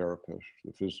 occupational therapists,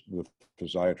 the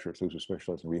physiatrists, those who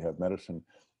specialize in rehab medicine,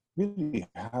 really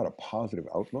had a positive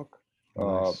outlook,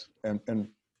 and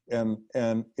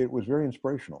it was very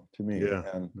inspirational to me.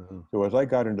 So as I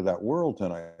got into that world,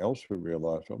 then I also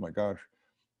realized, oh my gosh,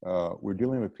 we're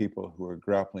dealing with people who are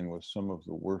grappling with some of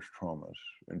the worst traumas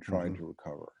and trying to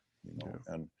recover.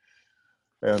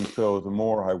 And so the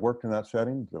more I worked in that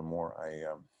setting, the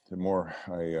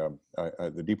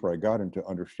deeper I got into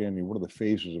understanding what are the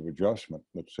phases of adjustment,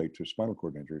 let's say, to spinal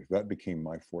cord injuries. That became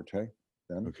my forte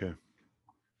then. Okay.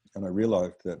 And I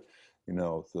realized that,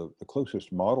 the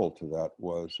closest model to that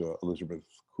was Elizabeth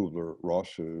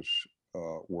Kubler-Ross's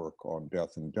work on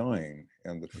death and dying,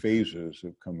 and the phases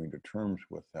of coming to terms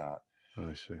with that.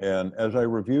 I see. And as I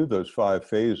reviewed those 5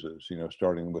 phases,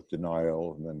 starting with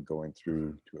denial and then going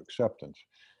through to acceptance,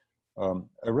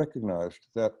 I recognized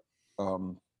that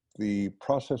the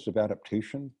process of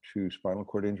adaptation to spinal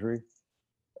cord injury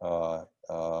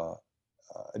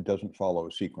doesn't follow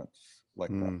a sequence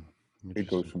like that. It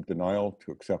goes from denial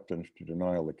to acceptance to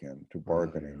denial again, to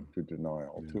bargaining, to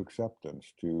denial, to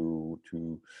acceptance, to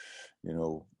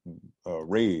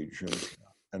rage,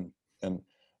 and I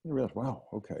realized, wow,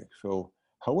 okay. So,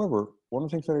 however, one of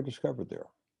the things that I discovered there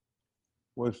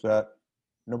was that,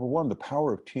 number one, the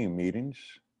power of team meetings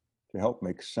to help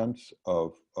make sense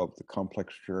of the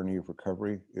complex journey of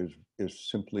recovery is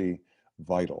simply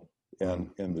vital. And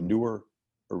in the newer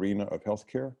arena of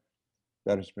healthcare,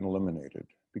 that has been eliminated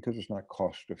because it's not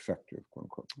cost effective, quote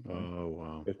unquote. Oh,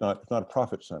 wow. It's not a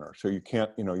profit center. So you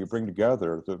can't, you bring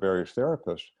together the various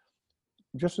therapists,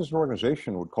 just as an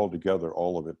organization would call together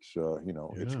all of its,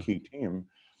 its key team.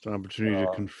 It's an opportunity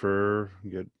to confer,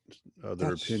 get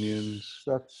other opinions.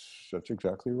 That's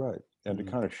exactly right. And to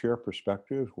kind of share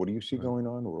perspectives. What do you see going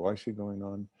on? What do I see going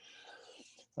on?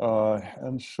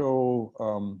 And so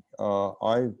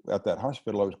I, at that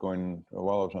hospital,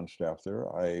 while I was on staff there,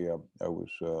 I was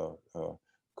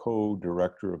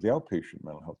co-director of the outpatient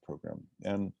mental health program.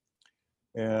 And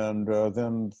then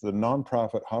the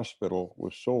nonprofit hospital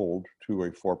was sold to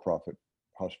a for-profit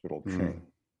hospital chain.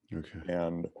 Okay.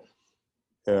 And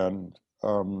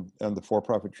the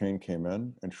for-profit chain came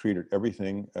in and treated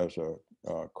everything as a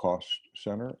cost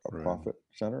center, a profit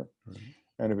center.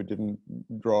 And if it didn't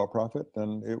draw a profit,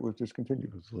 then it was It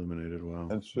discontinued. was eliminated. Wow.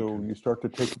 And so Okay. you start to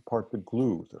take apart the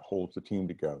glue that holds the team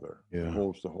together, that Yeah.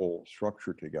 holds the whole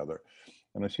structure together.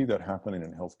 And I see that happening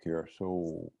in healthcare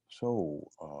so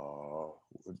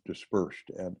dispersed.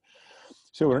 And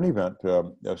so in any event,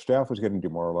 staff was getting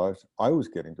demoralized. I was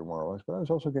getting demoralized, but I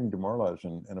was also getting demoralized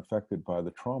and affected by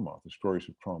the trauma, the stories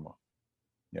of trauma.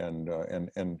 And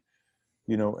and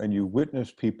you witness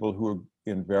people who are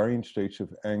in varying states of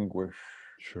anguish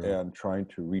Sure. and trying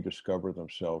to rediscover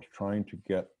themselves, trying to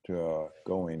get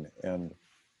going, and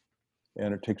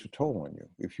it takes a toll on you.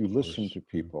 If you Of listen course. to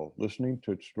Yeah. people, listening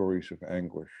to stories of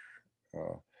anguish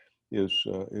uh, is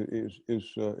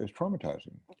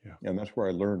traumatizing, Yeah. and that's where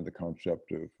I learned the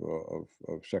concept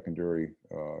of secondary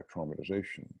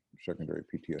traumatization, secondary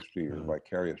PTSD, or Yeah.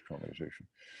 vicarious traumatization.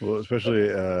 Well, especially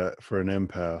for an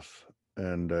empath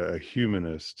and a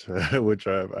humanist, which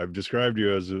I've described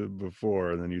you as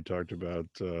before, and then you talked about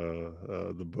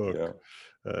the book Yeah.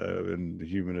 and the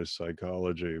humanist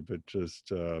psychology. But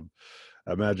just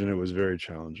I imagine it was very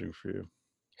challenging for you.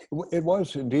 It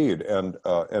was indeed,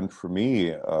 and for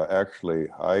me,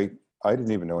 actually, I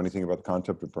didn't even know anything about the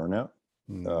concept of burnout,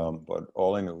 Mm, but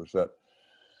all I knew was that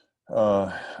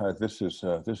this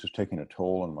is taking a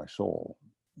toll on my soul.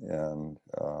 And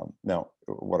now,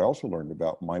 what I also learned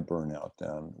about my burnout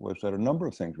then was that a number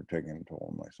of things were taking a toll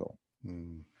on my soul.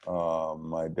 mm.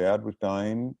 My dad was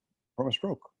dying from a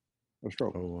stroke,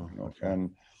 Oh, wow. you know, Okay.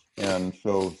 and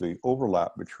so the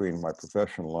overlap between my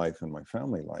professional life and my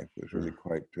family life was really Sure.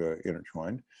 quite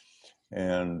intertwined.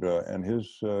 And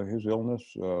his illness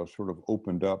sort of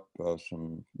opened up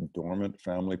some dormant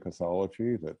family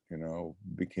pathology that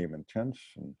became intense,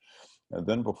 and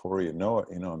then before you know it,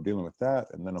 I'm dealing with that,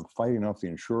 and then I'm fighting off the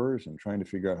insurers and trying to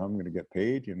figure out how I'm going to get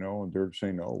paid, and they're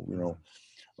saying no,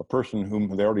 a person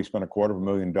whom they already spent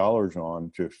 $250,000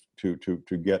 on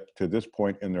to get to this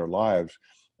point in their lives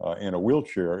in a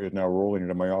wheelchair is now rolling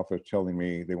into my office telling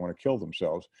me they want to kill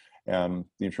themselves, and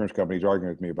the insurance company is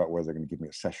arguing with me about whether they're going to give me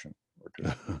a session or two.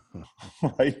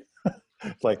 Right?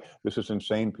 It's like, this is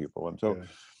insane, people. And so Yeah.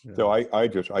 Yeah.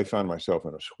 so I found myself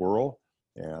in a swirl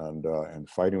and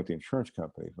fighting with the insurance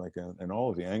companies, like, and all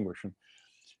of the anguish. And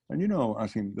I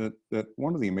think that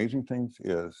one of the amazing things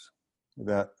is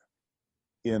that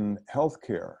in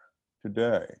healthcare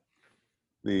today,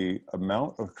 the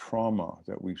amount of trauma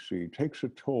that we see takes a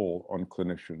toll on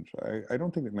clinicians. I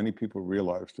don't think that many people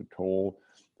realize the toll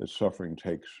that suffering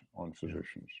takes on Yeah.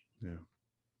 physicians. Yeah.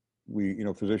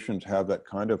 Physicians have that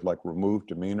kind of like removed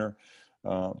demeanor,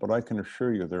 but I can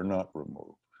assure you they're not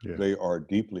removed. Yeah. They are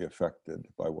deeply affected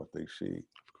by what they see,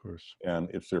 Of course. and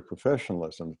it's their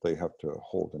professionalism that they have to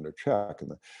hold under check.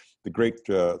 And the great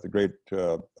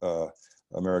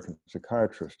American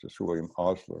psychiatrist is William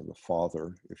Osler, the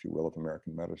father, if you will, of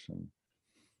American medicine,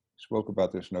 spoke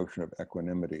about this notion of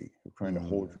equanimity, of trying to Mm,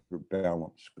 hold your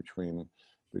balance between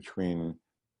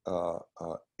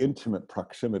intimate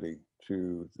proximity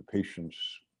to the patient's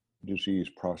disease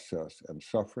process and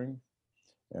suffering,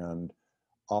 and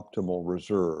optimal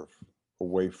reserve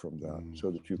away from that, mm,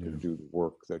 so that you yeah. can do the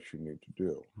work that you need to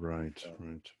do. Right.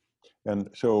 Right. And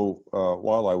so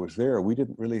while I was there, we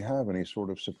didn't really have any sort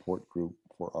of support group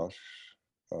for us.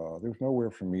 There was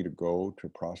nowhere for me to go to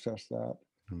process that.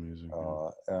 Amazing.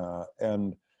 Yeah.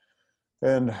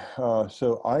 And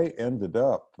so I ended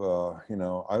up,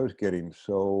 I was getting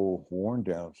so worn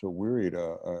down, so wearied.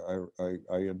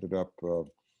 I ended up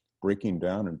breaking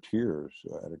down in tears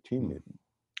at a team Mm. meeting,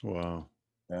 Wow.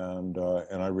 and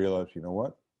I realized, you know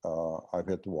what, I've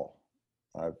hit the wall.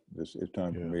 It's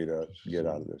time for Yeah. me to This is get it.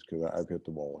 out of this, because I've hit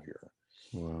the wall here.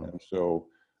 Wow. And so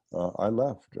I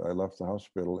left. I left the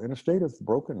hospital in a state of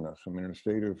brokenness. I mean, in a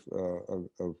state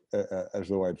as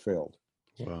though I'd failed.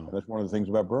 Wow. And that's one of the things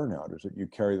about burnout, is that you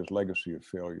carry this legacy of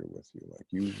failure with you.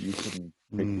 Like, you couldn't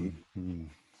take the Mm, heat. mm,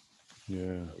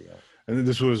 yeah. Yeah. And then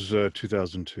this was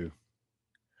 2002.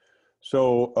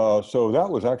 So that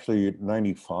was actually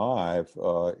 95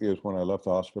 is when I left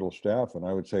the hospital staff. And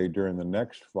I would say during the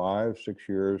next 5, 6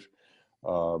 years,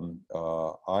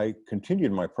 I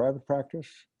continued my private practice.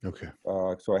 Okay.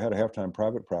 So I had a half-time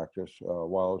private practice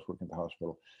while I was working at the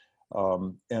hospital.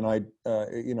 And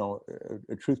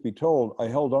truth be told, I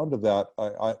held on to that.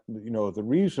 The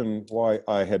reason why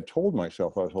I had told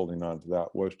myself I was holding on to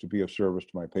that was to be of service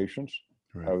to my patients.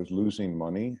 I Right. was losing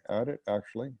money at it,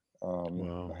 actually,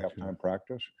 Wow. a Okay. half-time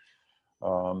practice.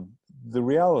 The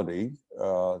reality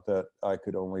that I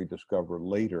could only discover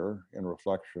later in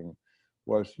reflection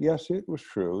was, yes, it was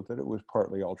true that it was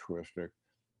partly altruistic,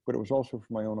 but it was also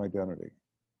for my own identity.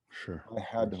 Sure. I Of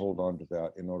had to course. hold on to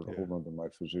that in order to Yeah. hold on to my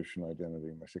physician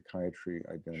identity, my psychiatry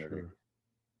identity. Sure.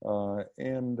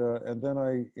 And then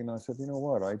I said, you know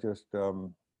what,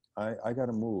 I got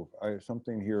to move.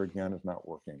 Something here again is not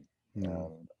working,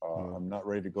 No. and Well, I'm not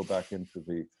ready to go back into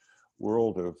the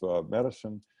world of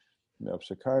medicine, of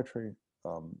psychiatry,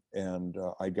 and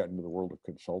I'd gotten into the world of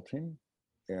consulting,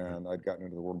 and I'd gotten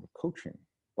into the world of coaching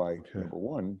by okay. number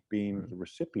one being Right. the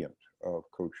recipient of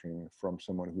coaching from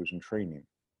someone who's in training,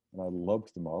 and I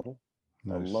loved the model.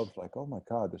 I Nice. loved like, oh my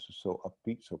God, this is so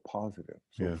upbeat, so positive,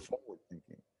 so Yeah, forward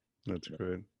thinking. that's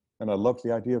great. And I love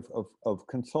the idea of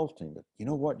consulting that, you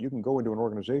know what, you can go into an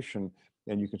organization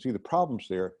and you can see the problems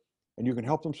there and you can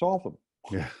help them solve them.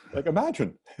 Yeah. Like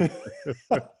imagine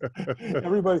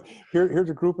everybody here's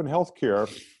a group in healthcare,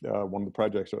 one of the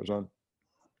projects I was on,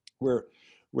 where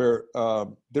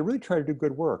they're really trying to do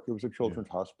good work. It was a Yeah. children's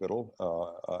hospital,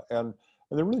 and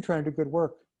they're really trying to do good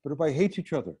work, but everybody hates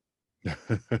each other,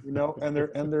 and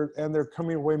they're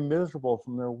coming away miserable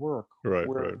from their work, Right,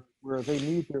 where right. where they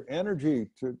need their energy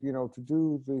to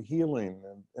do the healing,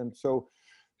 and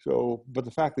but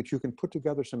the fact that you can put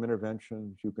together some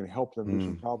interventions, you can help them do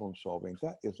some Mm, problem solving,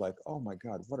 that is like, oh my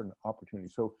God, what an opportunity.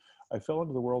 So I fell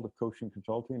into the world of coaching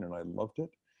consulting and I loved it.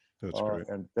 that's great.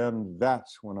 And then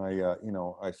that's when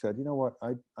I said, you know what,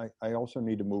 I also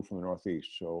need to move from the Northeast.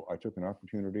 So I took an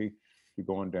opportunity to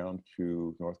go on down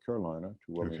to North Carolina, to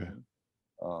Okay. Wilmington,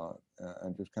 uh,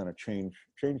 and just kind of change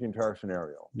the entire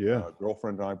scenario. Yeah.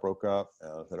 Girlfriend and I broke up,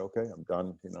 and I said, okay, I'm done.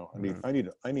 Right.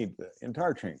 I need the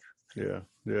entire change. Yeah.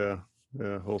 Yeah.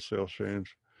 Yeah. Wholesale change.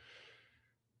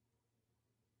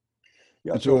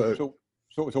 Yeah. And so,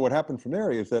 So what happened from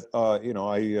there is that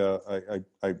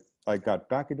I got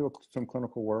back into some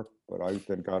clinical work, but I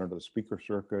then got into the speaker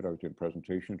circuit. I was doing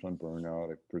presentations on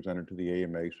burnout. I presented to the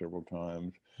AMA several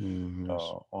times yes.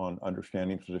 on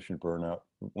understanding physician burnout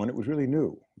when it was really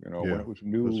new. When Yeah, it was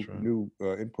that's right. new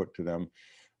input to them.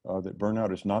 That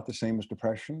burnout is not the same as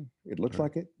depression. It looks Right.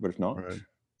 like it, but it's not. Right.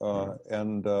 Right.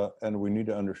 And we need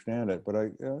to understand it. But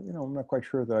I'm not quite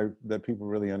sure that people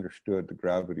really understood the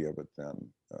gravity of it then.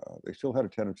 They still had a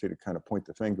tendency to kind of point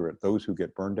the finger at those who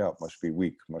get burned out, must be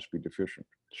weak, must be deficient.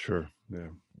 Sure. Yeah.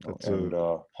 That's a And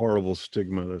horrible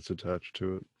stigma that's attached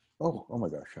to it. oh my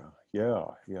gosh,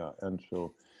 yeah. And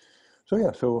so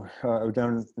I was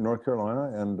down in North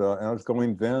Carolina, and I was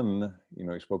going then.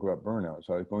 You spoke about burnout,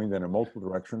 so I was going then in multiple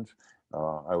directions.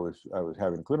 I was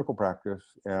having clinical practice,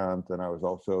 and then I was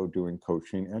also doing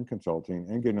coaching and consulting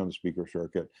and getting on the speaker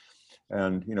circuit,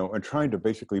 and trying to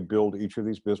basically build each of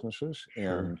these businesses,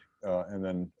 Sure. and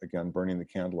then again burning the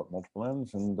candle at multiple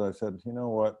ends. And I said, you know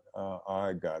what,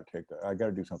 I got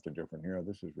to do something different here.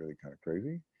 This is really kind of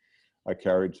crazy. I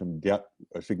carried some debt,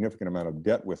 a significant amount of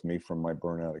debt with me from my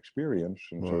burnout experience.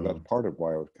 And so that's Wow. part of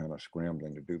why I was kind of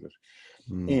scrambling to do this.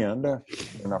 Mm. And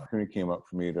an opportunity came up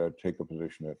for me to take a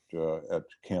position at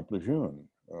Camp Lejeune,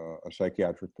 a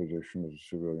psychiatric position as a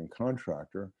civilian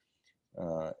contractor.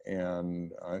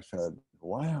 And I said,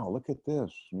 wow, look at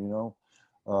this,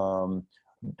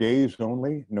 days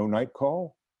only, no night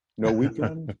call, no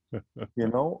weekends.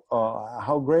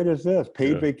 How great is this?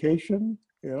 Paid Yeah. vacation,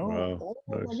 Wow. oh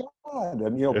my Nice. God.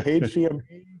 And, paid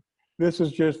CME. This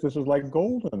is like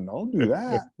golden. I'll do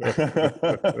that.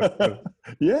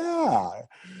 Yeah.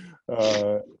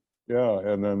 Uh, yeah.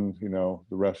 And then,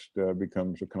 the rest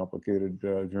becomes a complicated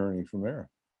journey from there.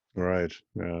 Right.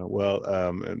 Yeah. Well,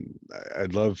 and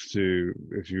I'd love to,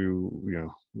 if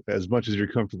as much as you're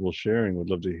comfortable sharing, would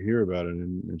love to hear about it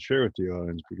and share with the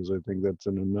audience, because I think that's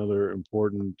another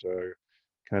important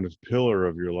kind of pillar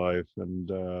of your life, and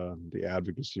the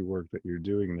advocacy work that you're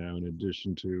doing now, in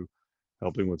addition to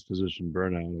helping with physician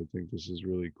burnout. I think this is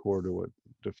really core to what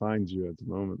defines you at the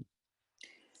moment.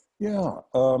 Yeah.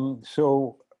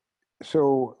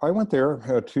 So I went there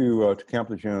to Camp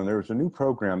Lejeune. There was a new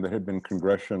program that had been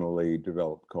congressionally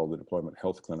developed called the Deployment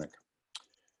Health Clinic,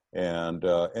 and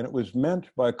it was meant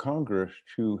by Congress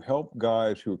to help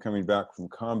guys who were coming back from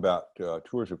combat,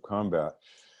 tours of combat,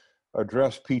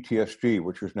 address PTSD,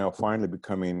 which is now finally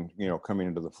coming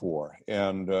into the fore,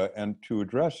 and to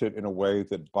address it in a way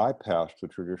that bypassed the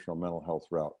traditional mental health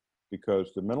route,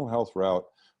 because the mental health route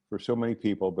for so many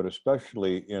people, but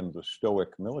especially in the stoic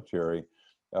military,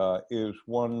 is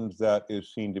one that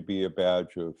is seen to be a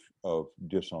badge of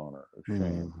dishonor, of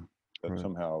shame. Mm, That right.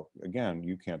 somehow, again,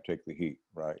 you can't take the heat,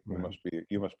 right? Right.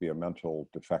 You must be a mental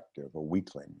defective, a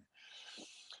weakling.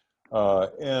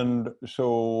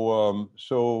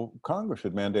 So Congress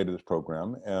had mandated this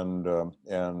program, and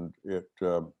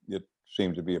it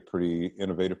seemed to be a pretty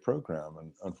innovative program.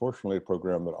 And unfortunately, the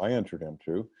program that I entered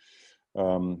into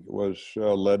was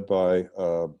led by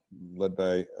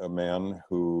a man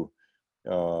who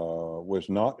was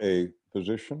not a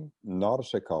physician, not a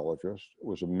psychologist,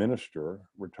 was a minister,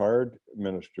 retired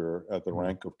minister at the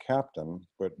rank of captain,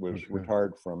 but was Okay.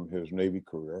 retired from his Navy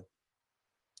career,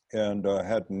 and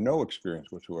had no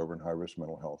experience whatsoever in high-risk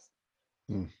mental health,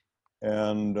 Hmm.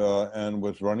 and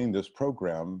was running this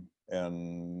program,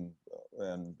 and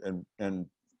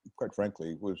quite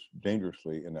frankly was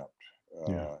dangerously inept,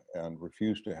 Yeah. and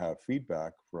refused to have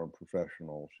feedback from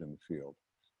professionals in the field.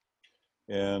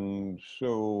 And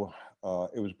so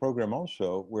it was a program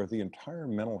also where the entire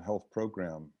mental health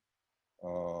program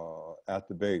at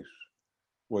the base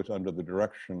was under the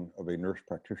direction of a nurse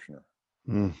practitioner.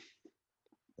 Hmm.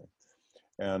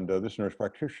 And this nurse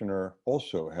practitioner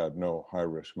also had no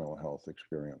high-risk mental health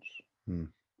experience. Hmm.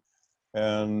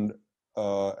 And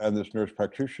this nurse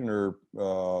practitioner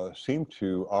seemed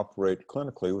to operate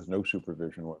clinically with no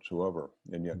supervision whatsoever,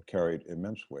 and yet carried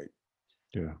immense weight.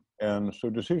 Yeah. And so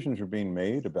decisions are being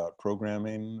made about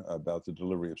programming, about the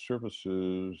delivery of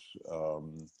services,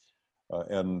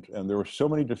 and there were so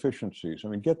many deficiencies. I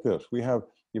mean, get this: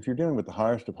 if you're dealing with the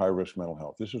highest of high-risk mental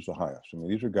health, this is the highest. I mean,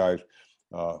 these are guys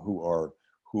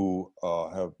who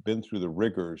have been through the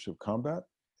rigors of combat,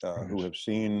 who Right. have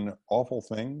seen awful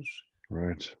things,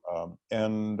 Right.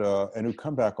 and who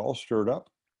come back all stirred up.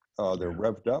 They're Yeah.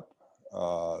 revved up.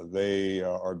 They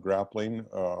are grappling.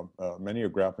 Many are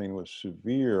grappling with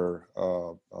severe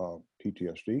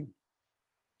PTSD.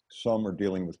 Some are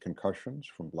dealing with concussions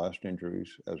from blast injuries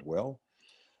as well.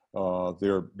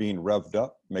 They're being revved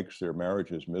up, makes their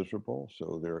marriages miserable,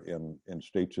 so they're in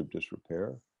states of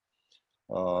disrepair.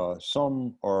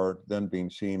 Some are then being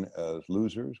seen as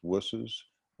losers, wusses,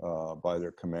 by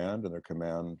their command, and their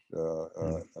command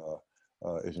Hmm.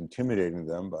 is intimidating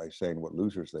them by saying what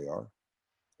losers they are.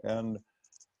 And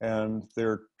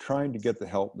they're trying to get the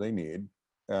help they need.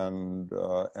 And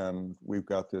we've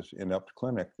got this inept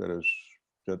clinic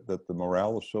that the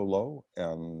morale is so low,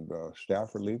 and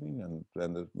staff are leaving,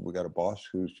 and we got a boss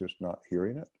who's just not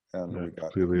hearing it, and Yeah. we got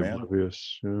a Completely command.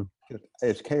 oblivious. Yeah.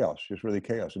 It's chaos, just really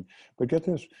chaos. But get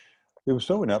this, it was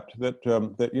so inept that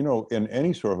that in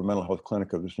any sort of a mental health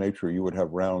clinic of this nature, you would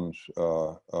have rounds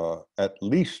at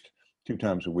least 2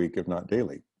 times a week, if not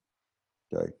daily,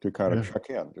 to kind of Yeah. check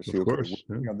in to see, Of okay, course.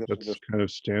 Yeah. That's this. kind of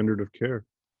standard of care.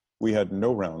 We had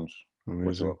no rounds Amazing.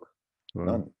 whatsoever, Wow.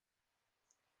 none.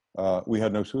 We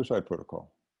had no suicide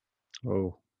protocol.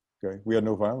 Oh. Okay, we had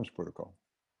no violence protocol.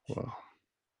 Wow.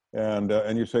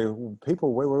 And you say, well,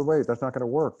 people, wait, that's not going to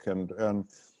work.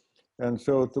 And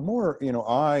so the more,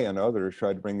 I and others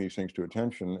tried to bring these things to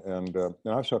attention, and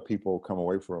I saw people come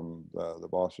away from the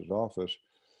boss's office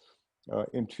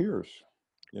in tears,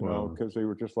 Wow. because they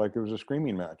were just like, it was a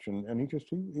screaming match, and he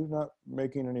was not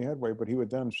making any headway, but he would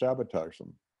then sabotage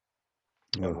them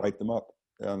and Oh. write them up.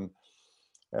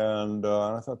 And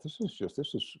I thought, this is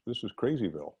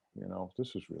Crazyville,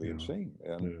 this is really Yeah. insane.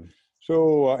 And Yeah.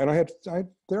 so, and I had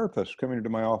therapists coming into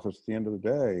my office at the end of the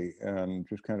day and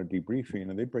just kind of debriefing,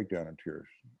 and they'd break down in tears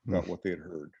Mm. about what they had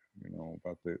heard,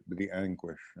 about the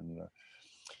anguish. And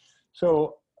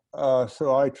so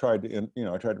I tried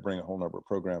to bring a whole number of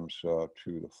programs to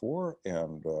the fore,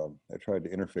 and I tried to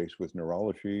interface with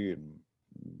neurology, and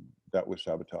that was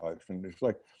sabotaged. And it's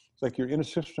like you're in a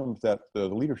system that the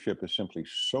leadership is simply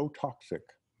so toxic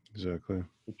Exactly.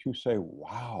 that you say,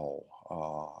 "Wow,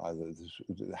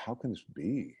 how can this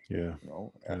be?" Yeah. You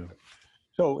know. Yeah.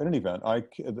 So in any event,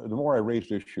 the more I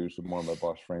raised issues, the more my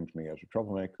boss framed me as a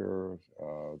troublemaker.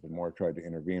 The more I tried to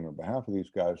intervene on behalf of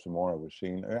these guys, the more I was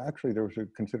seen. Actually, there was a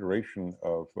consideration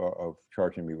of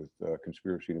charging me with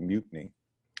conspiracy to mutiny.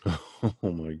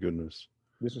 Oh my goodness.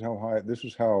 This is how high. This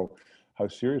is how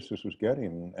serious this was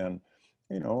getting. And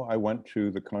I went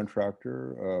to the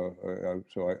contractor.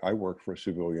 So I worked for a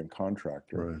civilian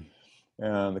contractor. Right.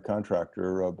 And the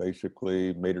contractor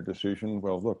basically made a decision.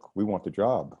 Well, look, we want the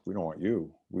job. We don't want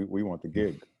you. We want the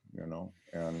gig,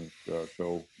 And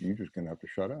so you're just going to have to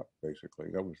shut up, basically.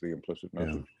 That was the implicit Yeah.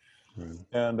 message. Right.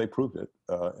 And they proved it.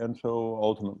 And so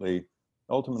ultimately,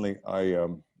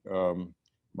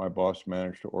 my boss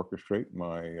managed to orchestrate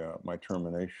my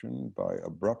termination by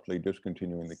abruptly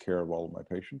discontinuing the care of all of my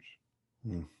patients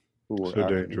Mm. who were So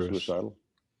actively dangerous. suicidal.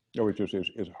 Which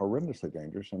is horrendously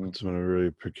dangerous. And It's in a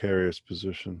really precarious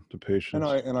position. The patients.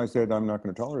 I said, I'm not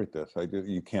going to tolerate this.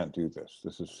 You can't do this.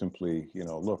 This is simply,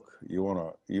 look, you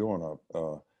wanna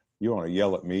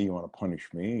yell at me, you wanna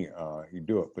punish me, you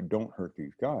do it, but don't hurt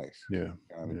these guys. Yeah.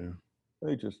 And Yeah.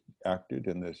 they just acted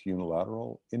in this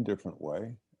unilateral, indifferent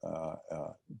way,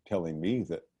 telling me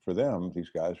that for them, these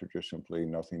guys are just simply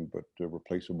nothing but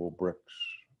replaceable bricks.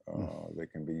 Mm. They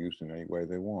can be used in any way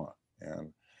they want.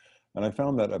 And I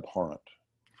found that abhorrent.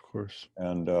 Of course.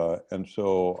 And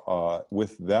so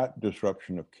with that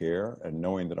disruption of care and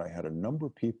knowing that I had a number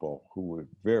of people who were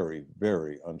very,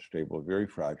 very unstable, very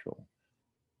fragile,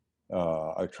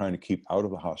 I was trying to keep out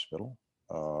of the hospital,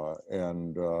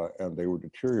 and they were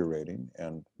deteriorating.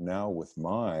 And now with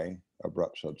my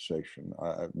abrupt cessation,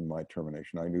 my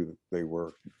termination, I knew that they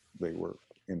were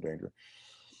in danger.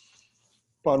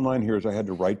 Bottom line here is I had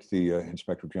to write the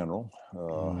Inspector General,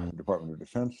 Department of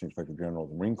Defense, the Inspector General of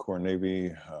the Marine Corps,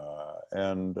 Navy,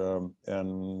 and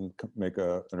make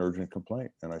an urgent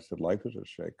complaint. And I said, life is at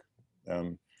stake.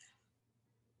 And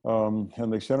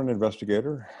they sent an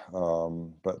investigator,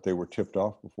 but they were tipped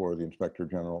off before the Inspector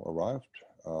General arrived.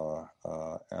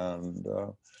 And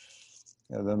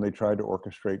then they tried to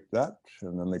orchestrate that.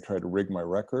 And then they tried to rig my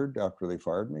record after they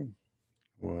fired me.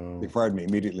 Wow. They fired me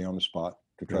immediately on the spot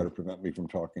to try to prevent me from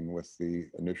talking with the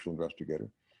initial investigator.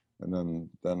 And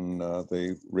then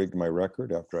they rigged my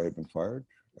record after I had been fired.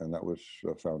 And that was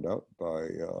found out by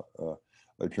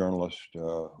a journalist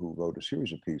who wrote a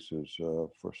series of pieces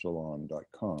for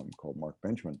Salon.com called Mark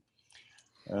Benjamin.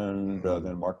 And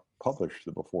then Mark published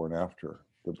the before and after,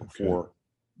 the before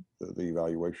the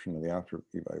evaluation and the after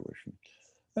evaluation.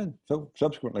 And so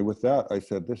subsequently with that, I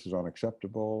said, this is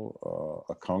unacceptable.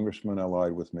 A congressman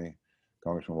allied with me,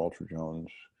 Congressman Walter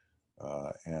Jones,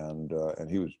 and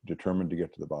he was determined to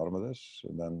get to the bottom of this.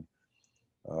 And then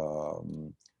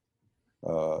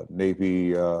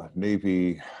Navy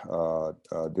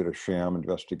did a sham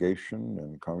investigation,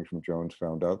 and Congressman Jones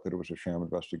found out that it was a sham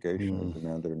investigation and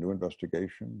demanded a new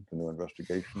investigation. The new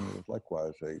investigation was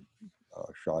likewise a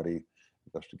shoddy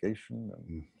investigation.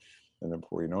 And then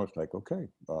before you know, it's like, okay,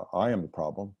 I am the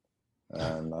problem,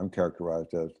 and I'm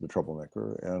characterized as the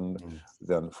troublemaker. And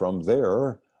then from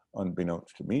there,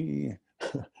 unbeknownst to me,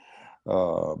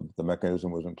 the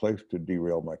mechanism was in place to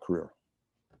derail my career.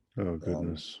 Oh,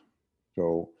 goodness.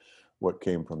 So what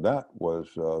came from that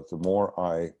was the more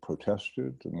I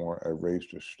protested, the more I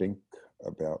raised a stink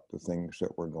about the things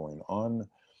that were going on,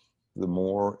 the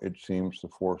more it seems the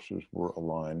forces were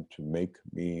aligned to make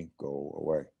me go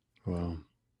away. Wow.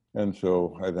 And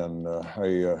so I then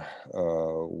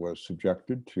was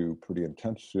subjected to pretty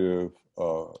intensive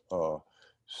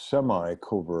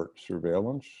semi-covert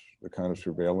surveillance, the kind of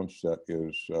surveillance that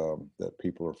is that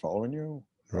people are following you,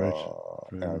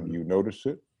 and you notice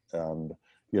it, and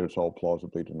yet it's all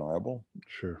plausibly deniable.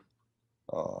 Sure.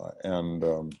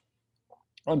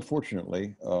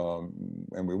 Unfortunately,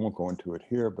 and we won't go into it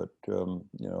here, but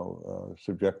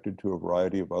subjected to a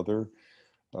variety of other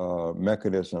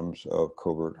mechanisms of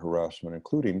covert harassment,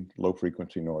 including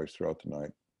low-frequency noise throughout the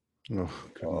night,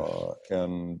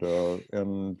 and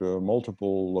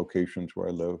multiple locations where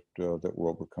I lived that were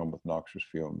overcome with noxious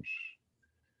fumes.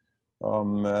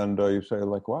 And you say,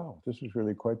 like, wow, this is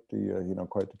really quite the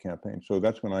quite the campaign. So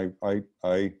that's when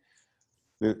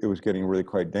it was getting really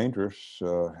quite dangerous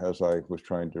as I was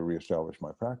trying to reestablish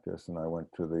my practice, and I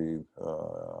went to the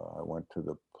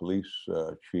police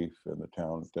chief in the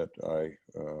town that I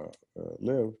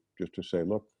lived, just to say,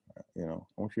 look, I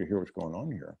want you to hear what's going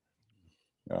on here.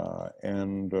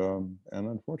 And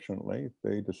unfortunately,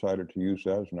 they decided to use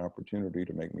that as an opportunity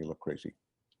to make me look crazy.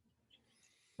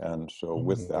 And so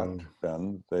with that,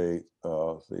 then the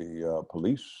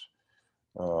police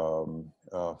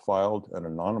filed an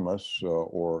anonymous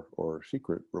or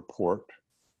secret report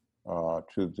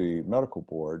to the medical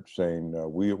board saying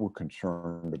we were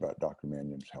concerned about Dr.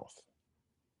 Mannion's health.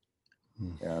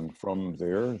 And from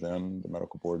there, then the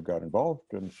medical board got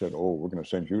involved and said, oh, we're going to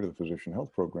send you to the physician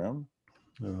health program.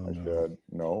 I said,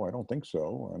 no, I don't think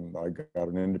so. And I got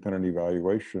an independent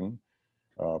evaluation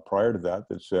prior to that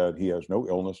said he has no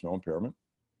illness, no impairment.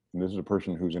 And this is a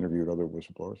person who's interviewed other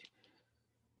whistleblowers.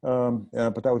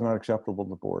 But that was not acceptable to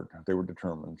the board. They were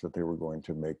determined that they were going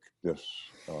to make this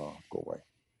go away.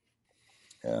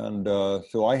 And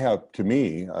so I have, to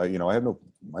me, I have no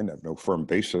firm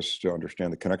basis to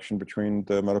understand the connection between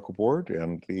the medical board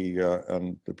and the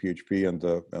PHP and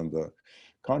the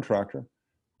contractor.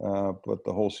 But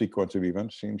the whole sequence of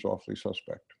events seems awfully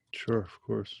suspect. Sure, of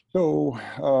course. So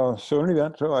in any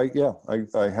event,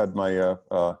 I had my.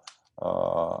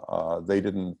 They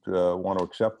didn't want to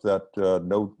accept that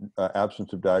no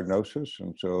absence of diagnosis,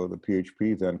 and so the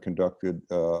PHP then conducted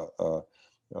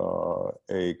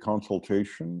a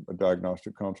consultation, a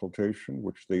diagnostic consultation,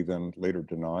 which they then later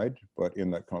denied. But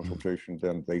in that consultation,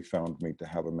 then they found me to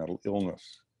have a mental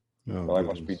illness. So I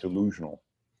must be delusional.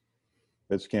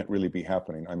 This can't really be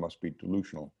happening. I must be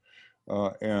delusional.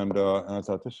 And I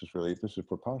thought, this is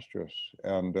preposterous.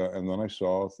 And then I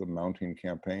saw the mounting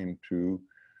campaign to,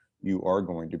 you are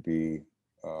going to be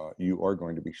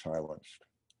silenced.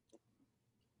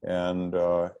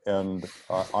 I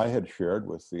had shared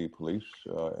with the police,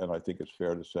 and I think it's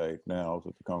fair to say now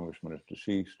that the congressman is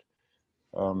deceased,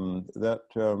 that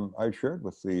I shared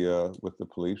with the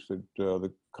police that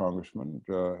the congressman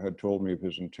had told me of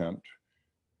his intent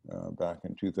back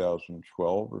in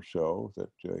 2012 or so,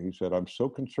 that he said, "I'm so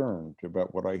concerned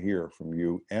about what I hear from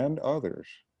you and others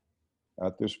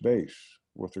at this base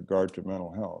with regard to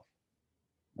mental health.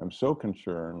 I'm so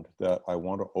concerned that I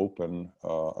want to open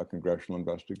a congressional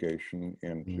investigation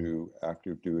into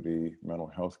active duty mental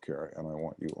health care, and I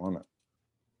want you on it."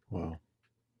 Wow.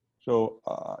 So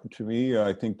to me,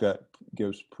 I think that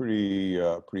gives pretty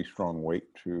strong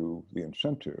weight to the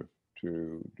incentive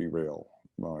to derail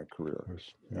my career.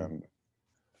 Yeah.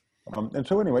 And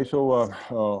so anyway,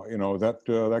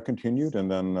 that continued,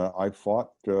 and then I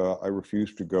fought. I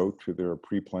refused to go to their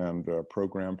pre-planned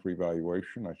program for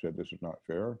evaluation. I said, "This is not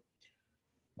fair."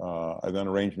 I then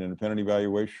arranged an independent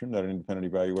evaluation. That independent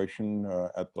evaluation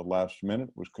at the last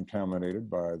minute was contaminated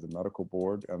by the medical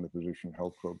board and the physician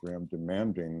health program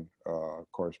demanding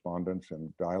correspondence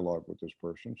and dialogue with this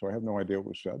person. So I have no idea what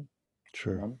was said.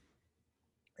 Sure.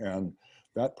 And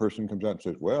that person comes out and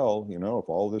says, "Well, if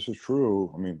all this is true,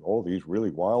 I mean, all these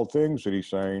really wild things that he's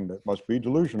saying, that must be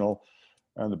delusional."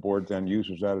 And the board then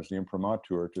uses that as the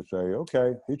imprimatur to say,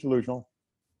 "Okay, he's delusional.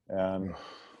 And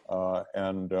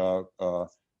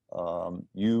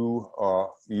you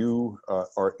are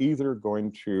either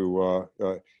going to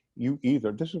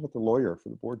this is what the lawyer for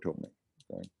the board told me.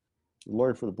 Okay? The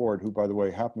lawyer for the board, who by the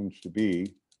way happens to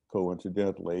be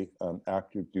coincidentally an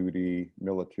active duty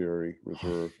military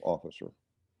reserve officer,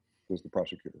 is the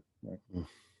prosecutor, right?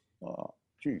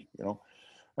 Geez,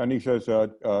 And he says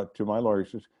to my lawyer, he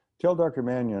says, "Tell Dr.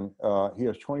 Mannion he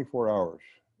has 24 hours."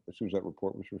 As soon as that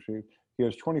report was received, he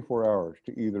has 24 hours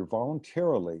to either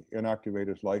voluntarily inactivate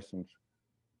his license,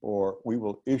 or we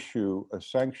will issue a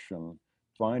sanction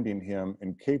finding him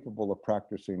incapable of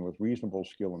practicing with reasonable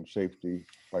skill and safety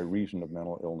by reason of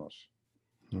mental illness.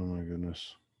 Oh my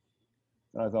goodness.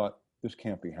 And I thought, this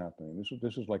can't be happening.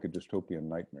 This is like a dystopian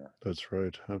nightmare. That's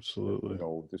right. Absolutely.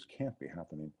 No, this can't be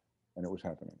happening. And it was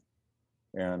happening.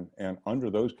 And under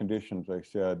those conditions, I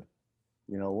said,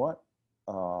 you know what?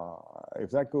 If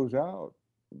that goes out,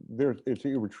 it's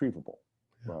irretrievable.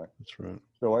 Yeah, right? That's right.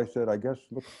 So I said, "I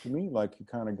guess looks to me like you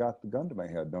kind of got the gun to my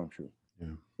head, don't you?"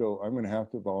 Yeah. So I'm going to have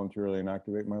to voluntarily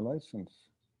inactivate my license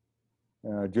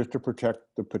just to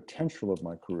protect the potential of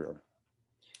my career.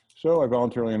 So I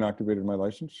voluntarily inactivated my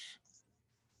license.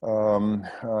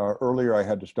 Earlier, I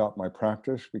had to stop my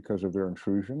practice because of their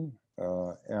intrusion.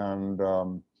 And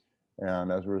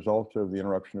as a result of the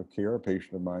interruption of care, a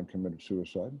patient of mine committed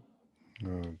suicide.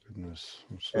 Oh goodness.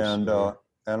 I'm so sorry.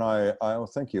 And I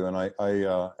thank you. And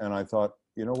I thought,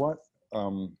 you know what?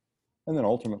 And then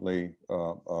ultimately,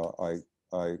 I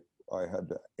had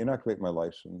to inactivate my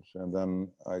license, and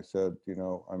then I said,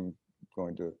 I'm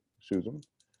going to sue them.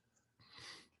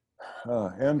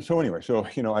 And so anyway,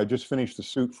 I just finished the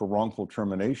suit for wrongful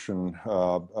termination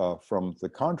from the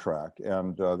contract,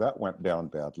 and that went down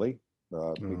badly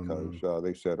because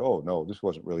they said, "Oh no, this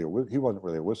wasn't really he wasn't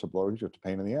really a whistleblower. He's just a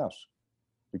pain in the ass,"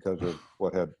 because of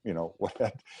what had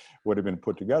been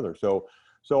put together. So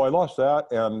I lost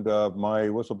that, and my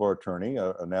whistleblower attorney,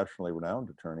 a nationally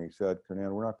renowned attorney, said,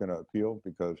 "Kernan, we're not going to appeal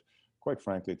because, quite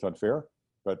frankly, it's unfair,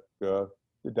 but the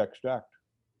deck's stacked.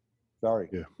 Sorry,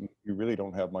 Yeah. You really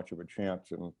don't have much of a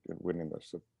chance in winning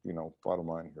this." Bottom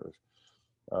line here is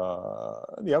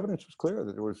the evidence was clear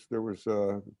that there was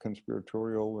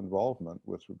conspiratorial involvement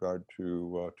with regard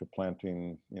to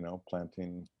planting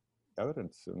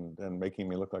evidence and making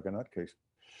me look like a nutcase.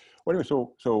 Well, anyway,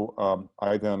 so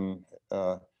I then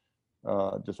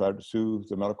decided to sue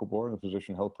the medical board and the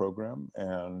physician health program,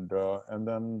 and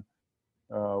then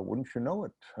wouldn't you know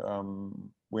it,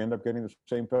 we end up getting the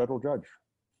same federal judge.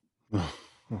 The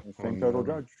same federal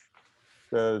judge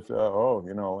says,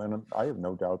 and I have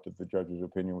no doubt that the judge's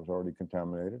opinion was already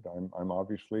contaminated. I'm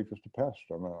obviously just a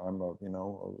pest. I'm a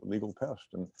legal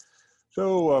pest. And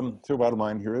so bottom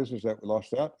line here is that we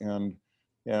lost that, and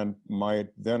my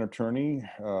then attorney,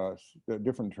 a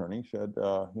different attorney, said,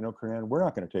 Kernan, we're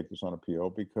not going to take this on appeal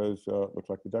because it looks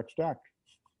like the deck's stacked.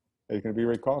 It's going to be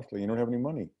very costly. You don't have any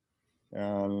money,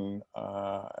 and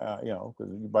because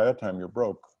by that time you're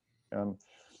broke.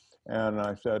 And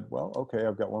I said, well, okay,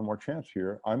 I've got one more chance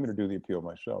here. I'm going to do the appeal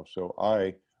myself. So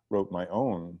I wrote my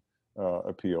own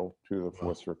appeal to the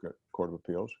Fourth Circuit Court of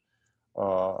Appeals.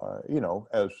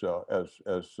 As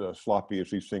sloppy as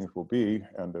these things will be,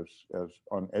 and as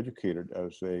uneducated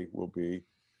as they will be,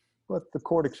 but the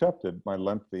court accepted my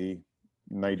lengthy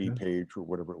 90-page or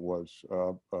whatever it was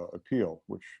appeal,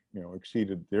 which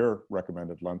exceeded their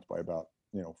recommended length by about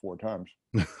 4 times.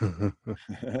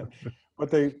 But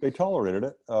they tolerated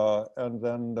it, and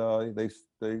then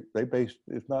they based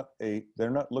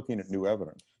they're not looking at new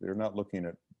evidence. They're not looking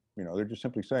at they're just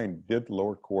simply saying, did the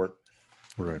lower court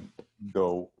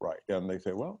go right? And they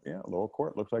say, well, yeah, lower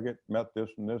court looks like it met this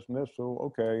and this and this, so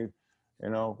okay,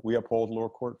 we uphold lower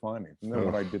court findings. And then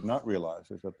what I did not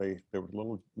realize is that there was a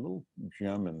little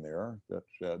gem in there that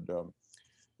said,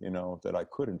 that I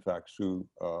could in fact sue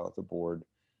the board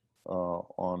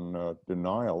on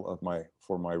denial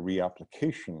for my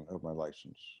reapplication of my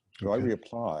license. So I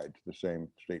reapplied to the same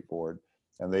state board,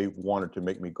 and they wanted to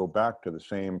make me go back to the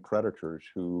same predators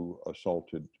who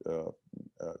assaulted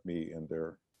me in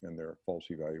their false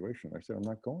evaluation. I said, I'm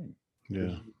not going. Yeah,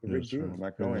 this is a big deal. I'm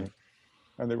not going.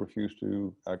 And they refused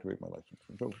to activate my license.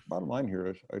 And so bottom line here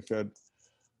is, I said,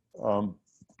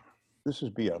 this is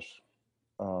BS.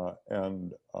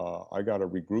 And I got to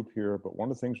regroup here. But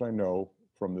one of the things I know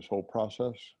from this whole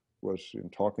process was, in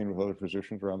talking with other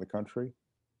physicians around the country,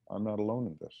 I'm not alone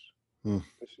in this.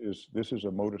 This is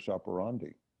a modus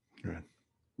operandi,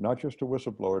 not just to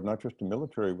whistleblowers, not just to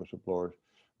military whistleblowers,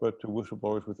 but to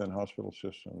whistleblowers within hospital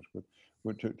systems, to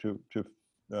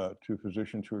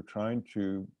physicians who are trying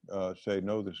to say,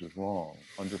 no, this is wrong,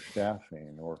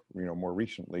 understaffing, or more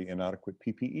recently, inadequate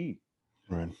PPE.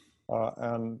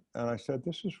 And I said,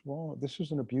 this is wrong. This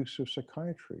is an abuse of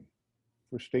psychiatry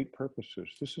for state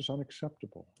purposes. This is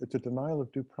unacceptable. It's a denial of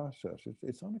due process.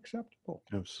 It's unacceptable.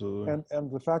 Absolutely.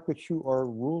 And the fact that you are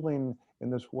ruling in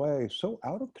this way, so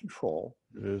out of control,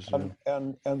 it is, and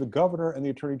the governor and the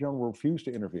attorney general refuse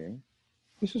to intervene,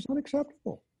 this is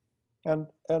unacceptable. And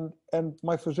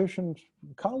my physician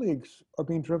colleagues are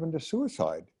being driven to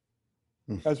suicide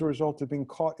as a result of being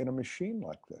caught in a machine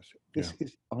like this. This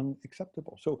is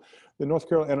unacceptable. So the North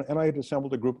Carolina, and I had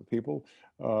assembled a group of people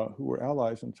who were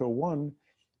allies. And so one,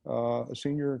 a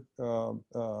senior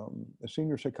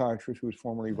psychiatrist who was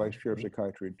formerly vice chair of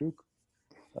psychiatry at Duke,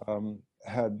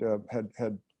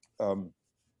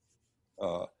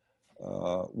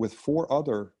 with 4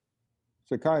 other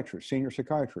psychiatrists, senior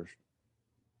psychiatrists,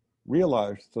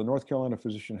 realized the North Carolina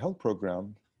Physician Health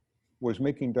Program was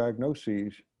making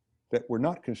diagnoses that were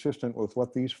not consistent with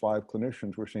what these 5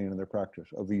 clinicians were seeing in their practice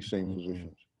of these same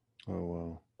physicians. Oh,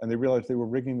 wow. And they realized they were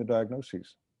rigging the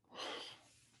diagnoses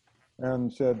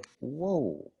and said,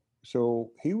 whoa.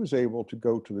 So he was able to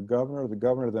go to the governor. The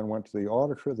governor then went to the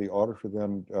auditor. The auditor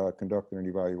then conducted an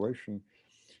evaluation.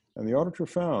 And the auditor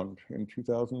found, in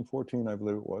 2014, I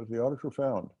believe it was, the auditor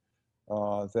found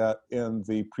that in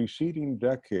the preceding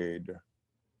decade,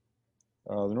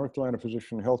 the North Carolina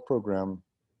Physician Health Program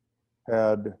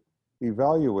had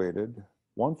evaluated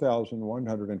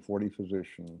 1,140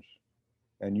 physicians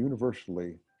and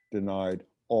universally denied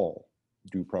all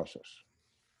due process.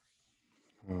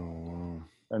 Oh, wow.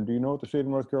 And do you know what the state of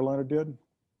North Carolina did?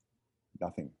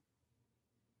 Nothing.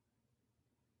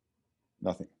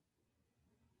 Nothing.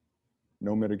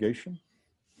 No mitigation.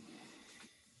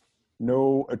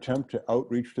 No attempt to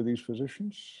outreach to these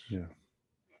physicians.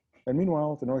 And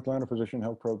meanwhile, the North Carolina Physician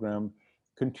Health Program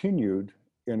continued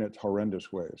in its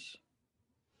horrendous ways,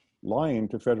 lying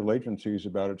to federal agencies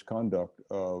about its conduct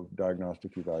of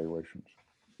diagnostic evaluations,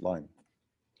 lying.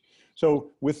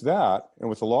 So with that, and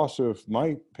with the loss of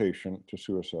my patient to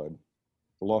suicide,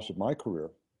 the loss of my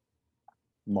career,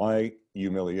 my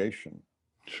humiliation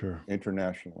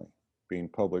internationally, being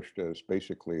published as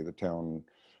basically the town,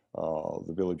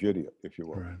 the village idiot, if you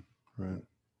will.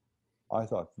 I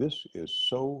thought, this is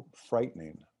so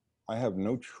frightening. I have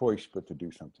no choice but to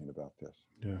do something about this.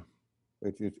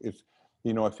 It's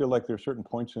I feel like there's certain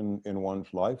points in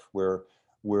one's life where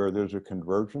there's a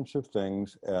convergence of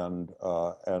things, and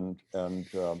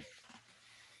the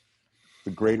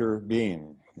greater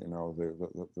being,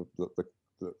 the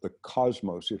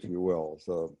cosmos, if you will,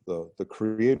 the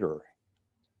creator.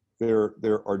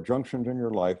 There are junctions in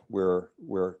your life where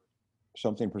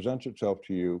something presents itself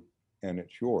to you, and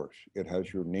it's yours. It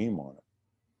has your name on it.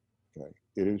 Okay,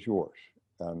 it is yours,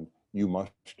 and you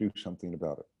must do something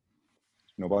about it.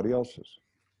 It's nobody else's,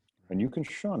 and you can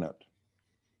shun it,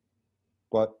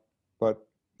 but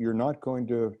you're not going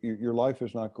to. Your life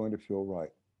is not going to feel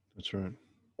right. That's right.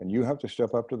 And you have to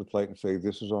step up to the plate and say,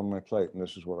 "This is on my plate, and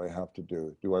this is what I have to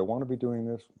do. Do I want to be doing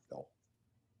this? No.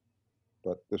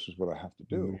 But this is what I have to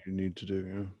do. You need to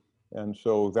do, And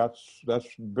so that's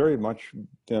very much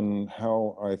then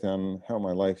how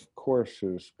my life course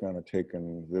has kind of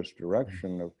taken this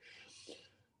direction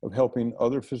of helping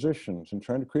other physicians and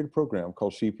trying to create a program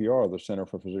called CPR, the Center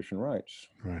for Physician Rights,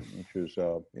 which is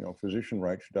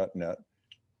physicianrights.net.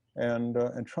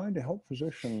 and trying to help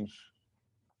physicians,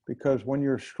 because when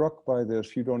you're struck by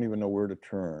this, you don't even know where to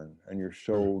turn, and you're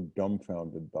so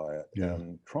dumbfounded by it Yeah.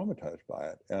 and traumatized by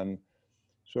it. And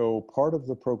so part of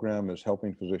the program is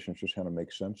helping physicians just kind of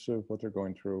make sense of what they're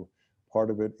going through. Part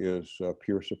of it is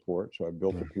peer support. So I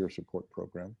built a peer support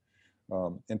program.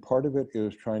 And part of it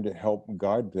is trying to help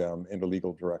guide them into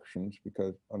legal directions,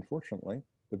 because unfortunately,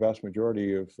 the vast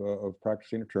majority of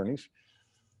practicing attorneys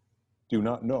do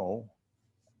not know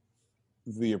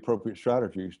the appropriate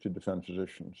strategies to defend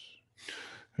physicians.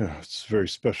 Yeah, it's a very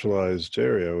specialized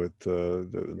area with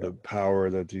the Yep. power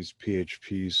that these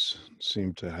PHPs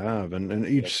seem to have, and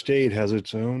each Yep. state has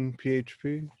its own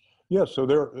PHP. Yes, so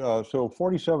so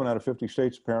 47 out of 50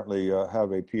 states apparently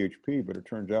have a PHP, but it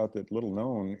turns out that little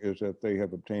known is that they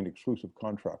have obtained exclusive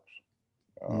contracts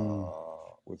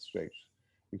with states,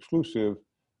 exclusive,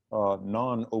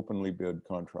 non-openly bid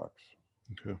contracts.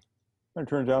 Okay. And it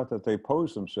turns out that they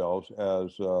pose themselves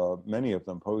as, many of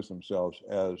them pose themselves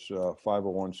as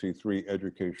 501c3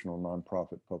 educational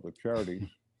nonprofit public charities.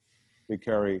 They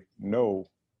carry no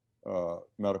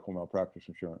medical malpractice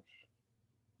insurance,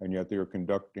 and yet they are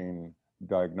conducting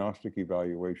diagnostic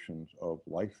evaluations of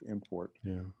life import,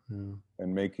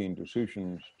 and making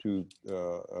decisions to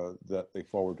that they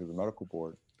forward to the medical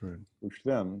board, right, which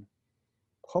then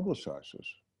publicizes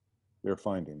their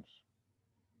findings,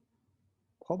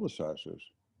 publicizes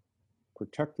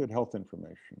protected health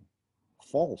information,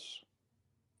 false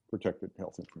protected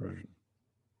health information,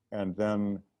 and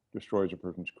then destroys a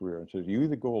person's career and says, you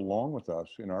either go along with us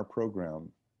in our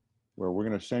program, where we're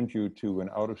going to send you to an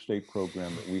out-of-state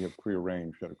program that we have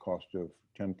prearranged at a cost of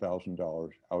 $10,000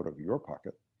 out of your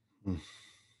pocket,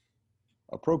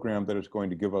 a program that is going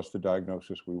to give us the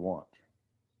diagnosis we want.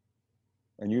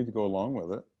 And you either go along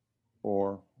with it,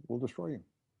 or we'll destroy you.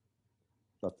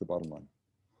 That's the bottom line.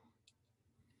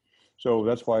 So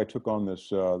that's why I took on this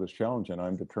this challenge, and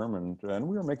I'm determined, and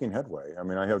we are making headway. I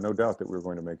mean, I have no doubt that we're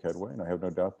going to make headway, and I have no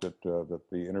doubt that that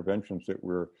the interventions that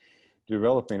we're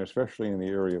developing, especially in the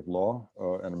area of law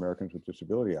and Americans with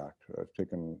Disability Act, I've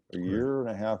taken a year and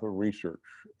a half of research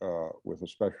with a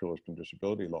specialist in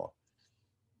disability law.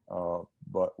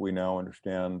 But we now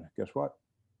understand, guess what?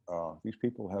 These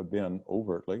people have been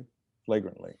overtly,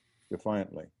 flagrantly,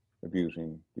 defiantly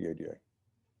abusing the ADA.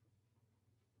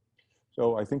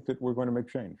 So I think that we're going to make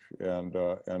change, and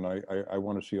I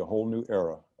want to see a whole new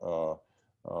era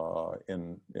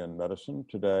in medicine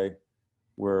today,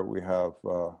 where we have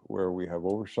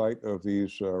oversight of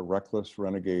these reckless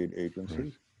renegade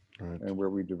agencies, and where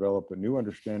we develop a new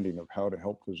understanding of how to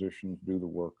help physicians do the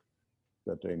work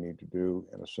that they need to do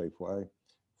in a safe way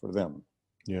for them.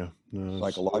 Yeah, no,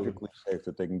 psychologically safe,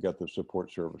 that they can get the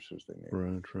support services they need.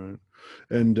 Right.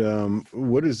 And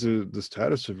what is the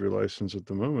status of your license at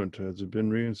the moment? Has it been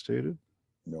reinstated?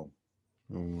 No.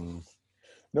 Oh,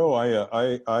 no,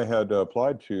 I had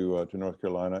applied to North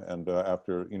Carolina, and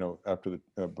after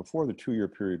before the 2-year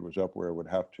period was up, where I would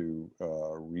have to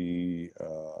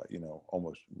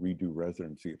almost redo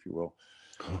residency, if you will.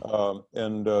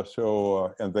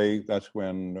 That's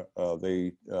when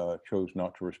they chose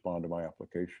not to respond to my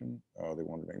application. They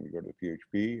wanted me to go to the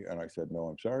PHP, and I said, no,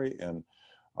 I'm sorry. And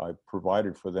I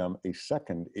provided for them a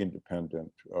second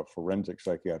independent forensic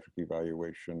psychiatric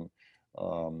evaluation,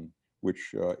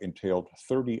 which entailed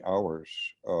 30 hours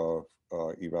of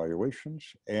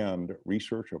evaluations and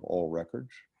research of all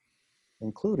records,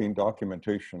 including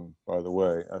documentation, by the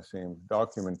way,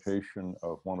 documentation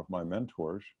of one of my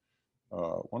mentors.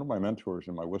 One of my mentors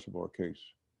in my whistleblower case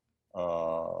is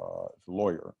a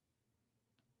lawyer,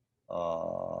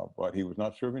 but he was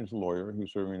not serving as a lawyer. He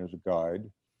was serving as a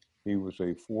guide. He was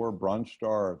a 4 Bronze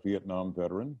Star Vietnam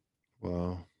veteran.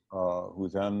 Wow. Who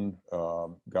then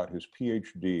got his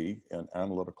PhD in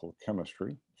analytical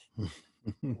chemistry,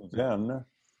 who then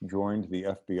joined the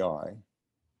FBI,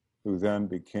 who then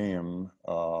became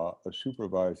a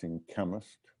supervising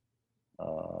chemist,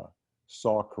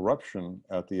 saw corruption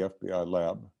at the FBI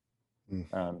lab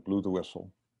and blew the whistle,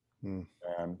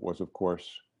 and was, of course,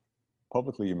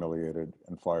 publicly humiliated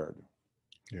and fired.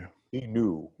 Yeah. He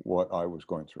knew what I was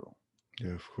going through.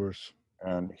 Yeah, of course.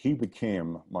 And he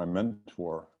became my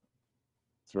mentor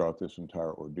throughout this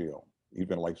entire ordeal. He's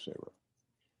been a lifesaver.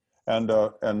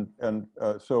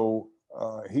 So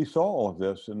he saw all of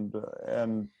this,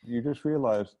 and you just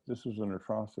realize this is an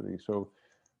atrocity.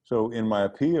 So in my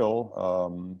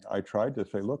appeal, I tried to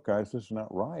say, look, guys, this is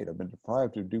not right. I've been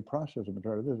deprived of due process. I've been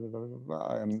tried to this, blah, blah,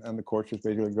 blah. And the courts just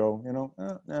basically go,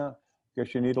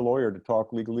 guess you need a lawyer to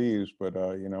talk legalese, but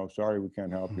sorry, we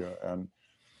can't help you.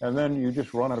 and then you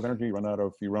just run out of energy, you run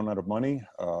out of money,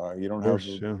 you don't Of have course,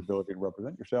 the yeah. ability to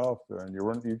represent yourself, and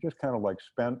you're just kind of like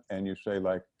spent, and you say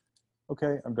like,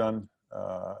 okay, I'm done.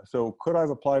 So could I have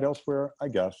applied elsewhere? I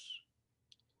guess.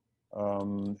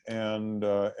 And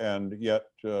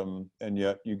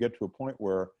yet you get to a point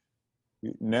where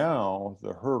now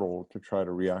the hurdle to try to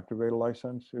reactivate a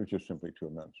license is just simply too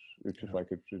immense. It's just Yeah. like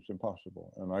it's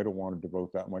impossible, and I don't want to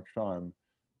devote that much time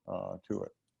to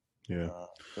it. Yeah.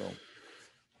 So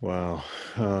Wow.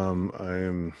 I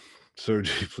am so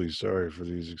deeply sorry for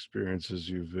these experiences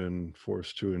you've been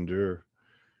forced to endure.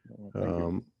 thank you.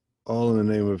 Um, all in the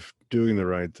name of doing the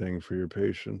right thing for your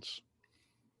patients.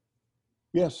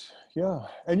 Yes, yeah,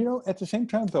 and at the same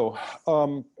time, though,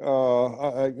 I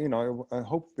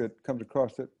hope it comes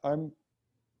across that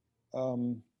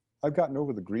um, I've gotten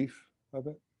over the grief of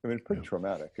it. I mean, it's pretty Yeah,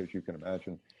 traumatic, as you can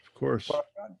imagine, of course. but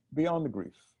I've gotten beyond the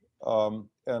grief.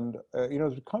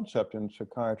 There's a concept in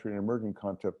psychiatry, an emerging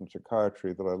concept in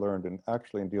psychiatry that I learned in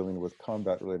dealing with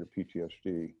combat-related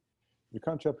PTSD. The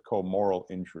concept called moral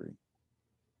injury.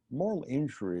 Moral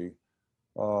injury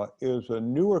is a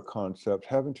newer concept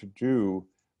having to do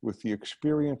with the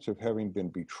experience of having been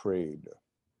betrayed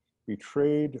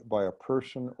by a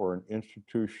person or an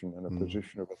institution in a Mm,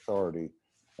 position of authority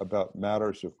about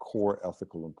matters of core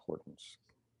ethical importance.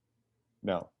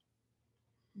 Now,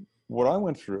 what I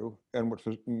went through and what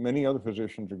many other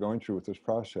physicians are going through with this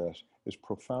process is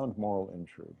profound moral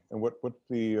injury. And what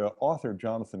the author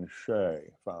Jonathan Shay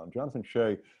found, Jonathan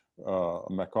Shay, a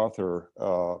MacArthur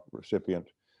recipient,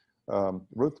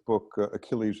 wrote the book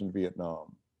Achilles in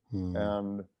Vietnam.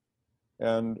 mm,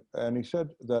 And he said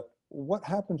that what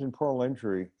happens in moral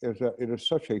injury is that it is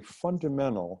such a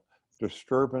fundamental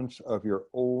disturbance of your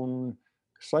own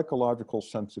psychological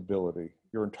sensibility,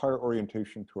 your entire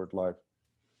orientation toward life,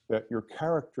 that your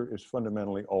character is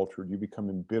fundamentally altered. You become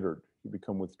embittered, you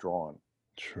become withdrawn.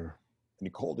 sure. And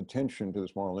he called attention to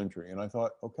this moral injury. And I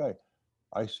thought, okay,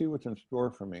 I see what's in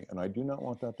store for me, and I do not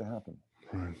want that to happen.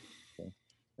 Right. Okay?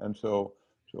 And so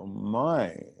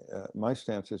my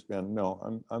stance has been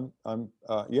no. I'm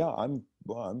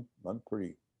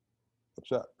pretty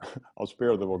upset. I'll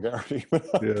spare the vulgarity, but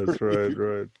Yes, right,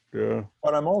 right. Yeah.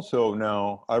 But I'm also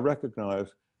now I recognize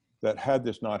that had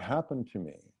this not happened to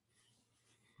me,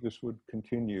 this would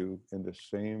continue in the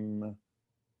same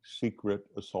secret,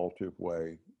 assaultive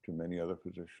way to many other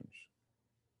physicians.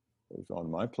 It's on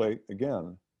my plate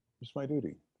again. It's my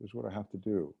duty. This is what I have to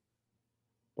do.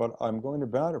 But I'm going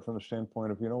about it from the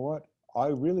standpoint of, you know what? I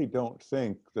really don't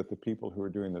think that the people who are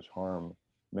doing this harm,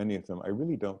 many of them, I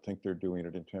really don't think they're doing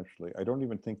it intentionally. I don't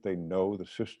even think they know the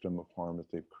system of harm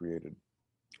that they've created.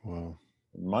 Wow.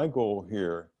 My goal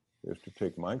here is to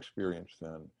take my experience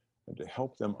then and to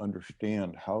help them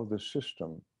understand how the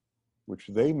system, which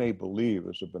they may believe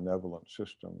is a benevolent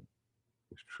system,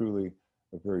 is truly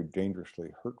a very dangerously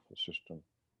hurtful system.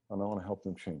 And I want to help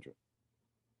them change it.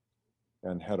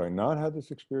 And had I not had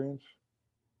this experience,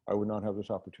 I would not have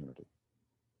this opportunity.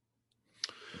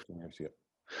 That's the way I see it.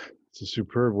 It's a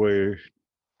superb way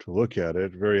to look at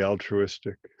it, very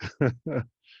altruistic. There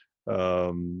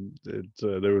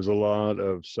was a lot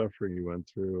of suffering you went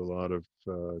through, a lot of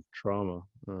trauma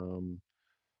uh,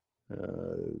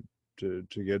 to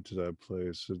get to that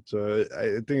place.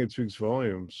 I think it speaks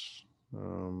volumes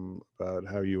about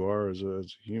how you are as a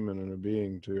human and a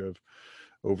being to have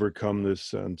overcome this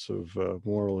sense of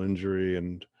moral injury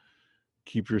and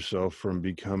keep yourself from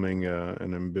becoming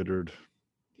an embittered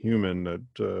human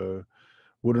that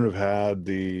wouldn't have had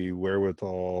the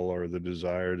wherewithal or the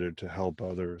desire to help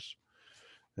others.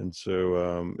 And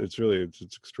so it's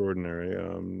extraordinary,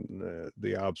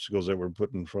 the obstacles that were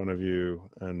put in front of you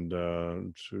and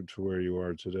to where you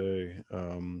are today.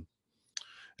 And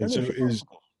And so there's still is,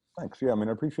 obstacles. Thanks. Yeah, I mean,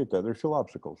 I appreciate that. There's still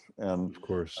obstacles. of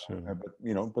course, But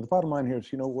the bottom line here is,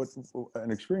 what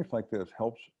an experience like this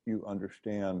helps you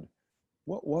understand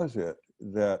what was it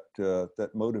that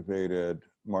motivated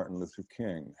Martin Luther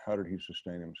King? How did he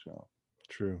sustain himself?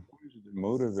 true, What is it that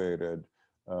motivated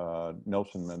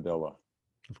Nelson Mandela?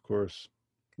 of course,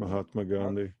 You know, Mahatma what,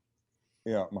 Gandhi.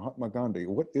 yeah, Mahatma Gandhi.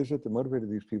 What is it that motivated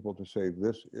these people to say,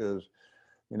 this is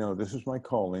my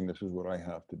calling. This is what I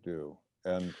have to do.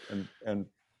 And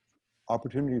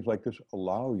opportunities like this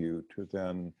allow you to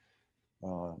then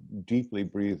deeply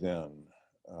breathe in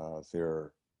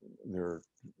their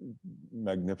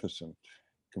magnificent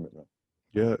commitment.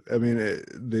 Yeah, I mean,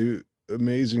 the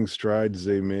amazing strides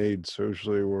they made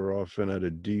socially were often at a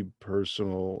deep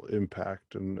personal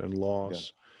impact and Yeah,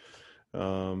 loss.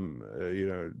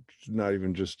 Not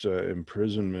even just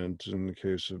imprisonment in the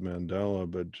case of Mandela,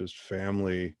 but just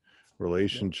family yeah,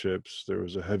 relationships. There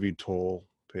was a heavy toll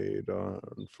paid on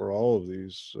for all of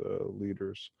these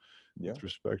leaders Yeah. with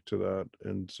respect to that.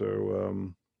 And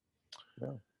so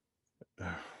Yeah.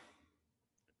 Yeah.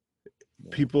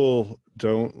 people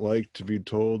don't like to be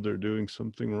told they're doing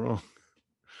something wrong.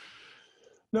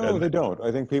 No, And they don't.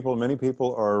 I think many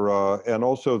people are, and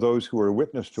also those who are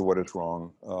witness to what is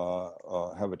wrong,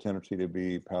 have a tendency to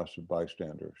be passive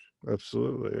bystanders.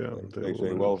 absolutely, yeah, They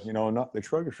say, will well, not, they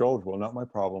shrug their shoulders. Well, not my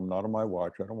problem, not on my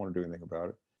watch. I don't want to do anything about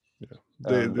it. yeah,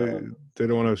 And they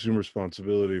don't want to assume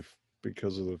responsibility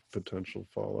because of the potential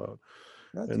fallout.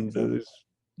 that's And exactly these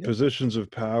right. Yeah. positions of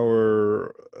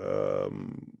power,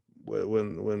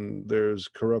 when there's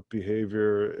corrupt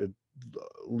behavior, it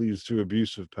leads to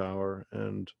abuse of power,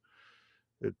 and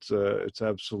it's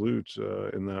absolute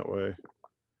in that way.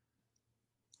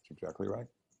 That's exactly right.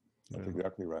 That's Yeah.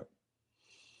 exactly right.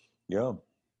 Yeah.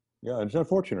 Yeah. It's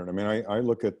unfortunate. I mean, I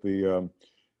look at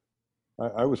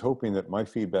I was hoping that my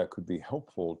feedback could be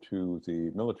helpful to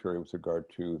the military with regard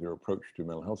to their approach to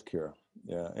mental health care.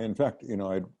 Yeah. In fact,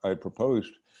 I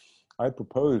proposed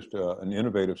an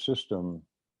innovative system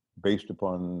based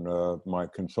upon my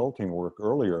consulting work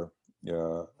earlier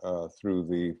through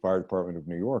the Fire Department of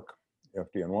New York,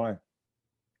 FDNY,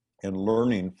 and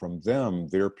learning from them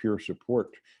their peer support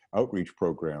outreach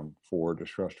program for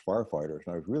distressed firefighters.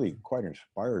 And I was really quite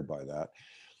inspired by that.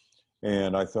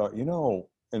 And I thought,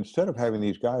 instead of having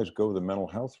these guys go the mental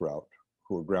health route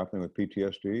who are grappling with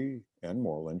PTSD and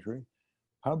moral injury,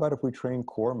 how about if we train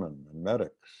corpsmen and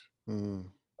medics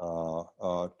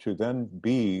to then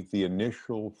be the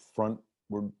initial front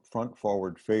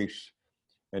forward face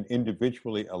and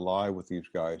individually ally with these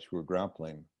guys who are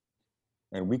grappling?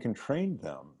 And we can train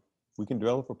them. We can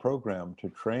develop a program to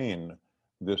train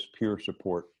this peer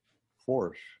support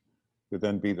force to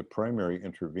then be the primary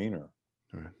intervener.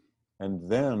 Right. And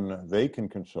then they can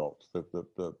consult,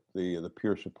 the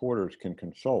peer supporters can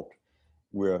consult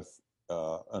with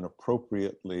an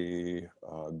appropriately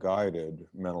guided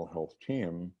mental health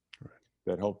team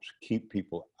that helps keep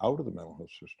people out of the mental health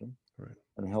system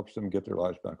and helps them get their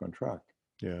lives back on track.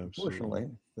 Yeah, absolutely.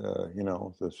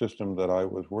 Unfortunately, the system that I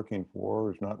was working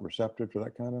for is not receptive to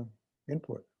that kind of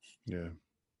input.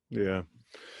 Yeah.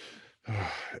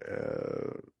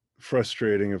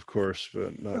 Frustrating, of course,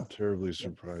 but not terribly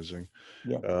surprising.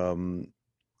 Yeah.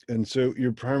 And so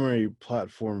your primary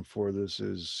platform for this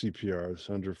is CPR,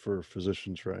 Center for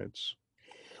Physicians' Rights.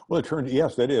 Well,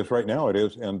 yes, that is. Right now it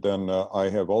is. And then I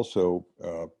have also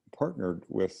partnered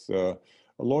with a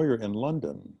lawyer in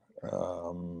London.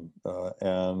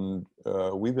 And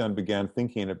we then began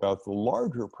thinking about the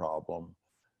larger problem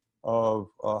of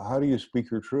how do you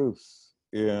speak your truth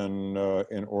in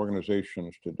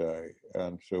organizations today.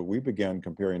 And so we began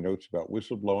comparing notes about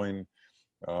whistleblowing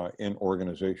in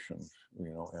organizations,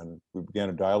 and we began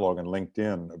a dialogue on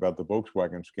LinkedIn about the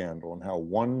Volkswagen scandal and how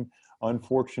one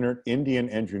unfortunate Indian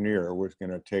engineer was going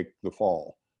to take the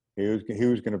fall. He was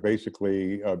going to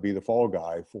basically be the fall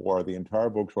guy for the entire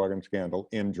Volkswagen scandal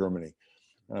in Germany.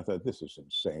 And I thought, this is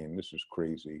insane. This is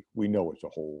crazy. We know it's a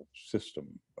whole system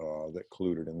that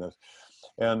colluded in this.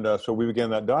 And so we began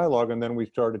that dialogue, and then we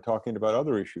started talking about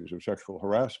other issues of sexual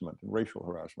harassment and racial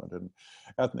harassment and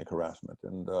ethnic harassment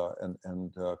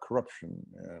and corruption,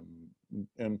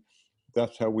 and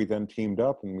that's how we then teamed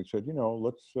up, and we said,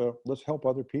 let's help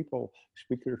other people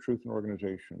speak their truth in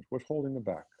organizations. What's holding them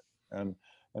back, and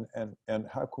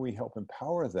how can we help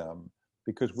empower them?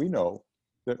 Because we know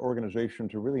that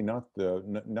organizations are really not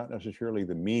necessarily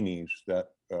the meanies that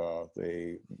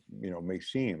they may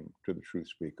seem to the truth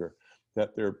speaker.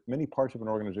 That there are many parts of an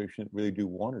organization that really do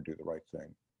want to do the right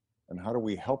thing. And how do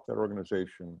we help that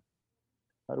organization?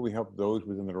 How do we help those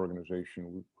within that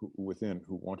organization who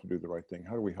want to do the right thing?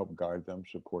 How do we help guide them,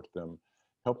 support them,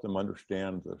 help them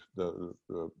understand the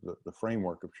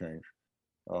framework of change,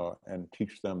 and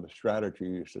teach them the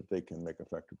strategies that they can make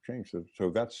effective change? So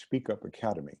that's Speak Up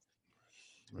Academy.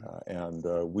 And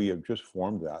we have just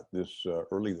formed that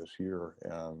early this year,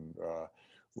 and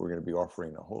we're going to be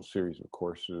offering a whole series of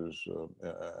courses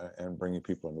and bringing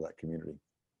people into that community.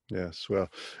 Yes, well,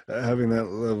 having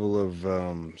that level of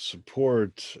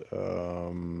support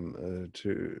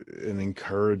to an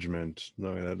encouragement,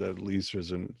 knowing that at least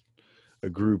there's a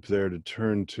group there to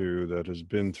turn to that has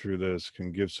been through this,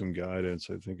 can give some guidance,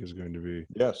 I think is going to be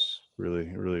really,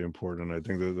 really important. I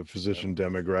think that the physician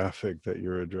demographic that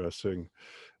you're addressing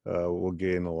will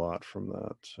gain a lot from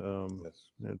that,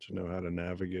 and to know how to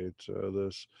navigate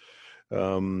this.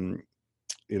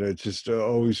 It just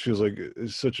always feels like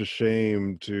it's such a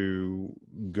shame to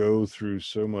go through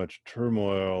so much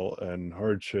turmoil and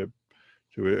hardship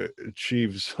to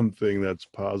achieve something that's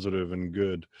positive and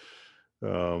good.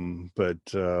 But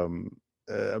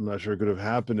I'm not sure it could have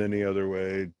happened any other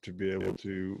way to be able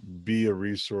to be a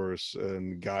resource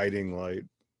and guiding light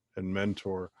and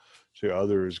mentor to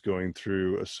others going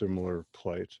through a similar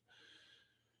plight.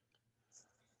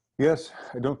 Yes,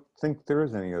 I don't think there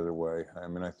is any other way. I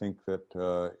mean, I think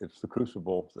that it's the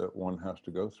crucible that one has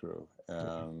to go through,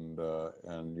 and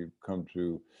you come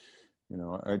to, you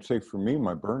know, I'd say for me,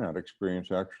 my burnout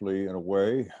experience actually, in a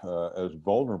way, as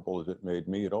vulnerable as it made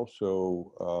me, it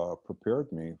also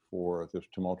prepared me for this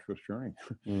tumultuous journey,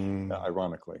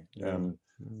 ironically. Yeah.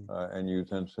 And you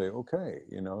then say, okay,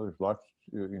 you know, there's lots,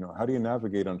 you know, how do you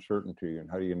navigate uncertainty, and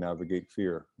how do you navigate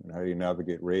fear, and how do you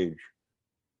navigate rage?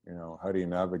 You know, how do you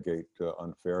navigate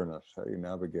unfairness? How do you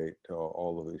navigate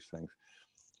all of these things?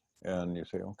 And you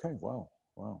say, okay, wow,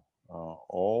 wow,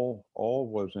 all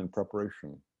was in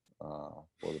preparation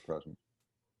for the present.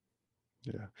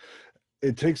 Yeah,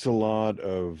 it takes a lot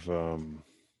of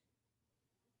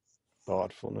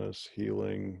thoughtfulness,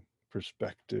 healing,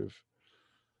 perspective,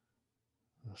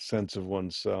 sense of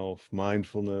oneself,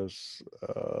 mindfulness,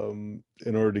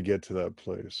 in order to get to that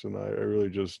place. And I really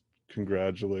just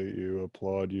congratulate you,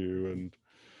 applaud you, and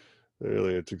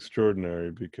really it's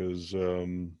extraordinary because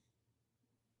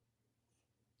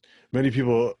many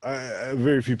people,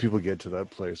 very few people get to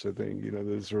that place. I think, you know,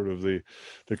 there's sort of the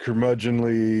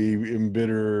curmudgeonly,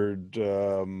 embittered,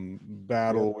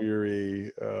 battle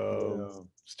weary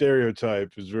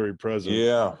stereotype is very present.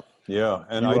 Yeah, yeah,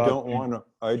 and I don't You, want to.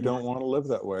 I don't want to live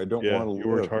that way. I don't yeah, want to you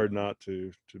worked live. hard not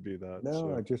to be that.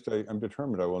 No, So I'm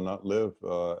determined. I will not live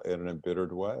in an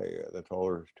embittered way. That's all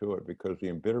there is to it, because the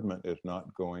embitterment is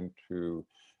not going to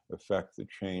affect the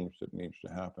change that needs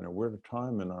to happen. And we're at a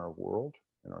time in our world,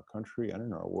 in our country, and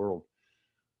in our world,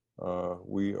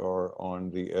 we are on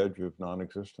the edge of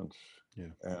non-existence.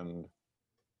 yeah, And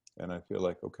I feel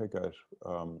like, okay, guys,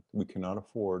 we cannot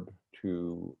afford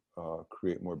to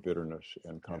create more bitterness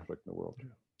and conflict in the world.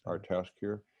 yeah. Our task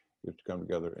here is to come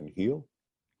together and heal,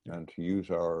 and to use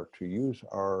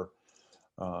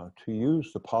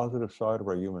the positive side of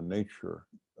our human nature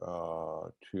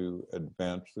to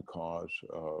advance the cause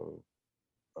of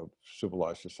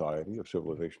civilized society, of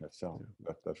civilization itself.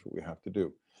 That's what we have to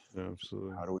do. Yeah,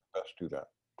 absolutely. How do we best do that?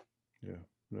 Yeah,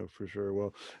 no, for sure.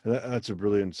 Well, and that's a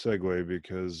brilliant segue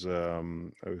because I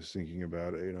was thinking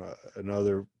about, you know,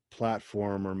 another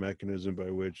platform or mechanism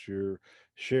by which you're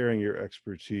sharing your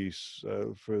expertise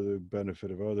for the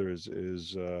benefit of others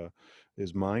is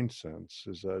Mind Sense.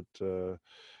 Is that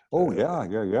Oh yeah,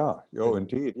 yeah, yeah. Oh,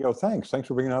 and indeed. Thanks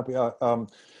for bringing it up.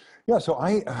 Yeah. So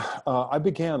I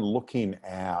began looking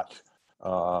at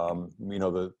you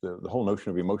know, the whole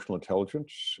notion of emotional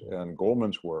intelligence and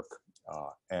Goleman's work,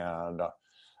 and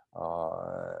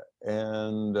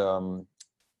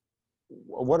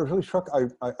what has really struck,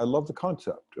 I love the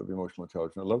concept of emotional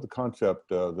intelligence. I love the concept,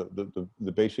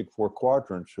 the basic four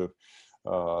quadrants of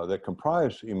that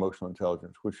comprise emotional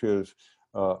intelligence, which is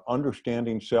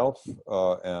understanding self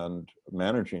and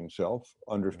managing self,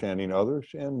 understanding others,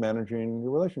 and managing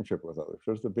your relationship with others.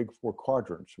 Those are the big four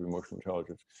quadrants of emotional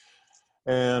intelligence.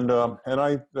 And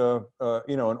I,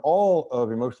 you know, and all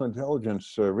of emotional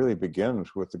intelligence really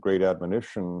begins with the great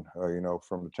admonition, you know,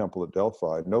 from the Temple at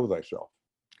Delphi: know thyself.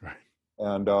 right?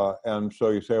 And so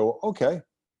you say, well, okay,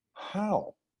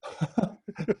 how?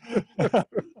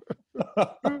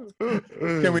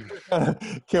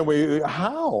 Can we,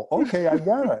 how? Okay, I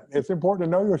get it. It's important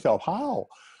to know yourself. How?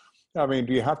 I mean,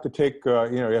 do you have to take, you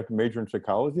know, you have to major in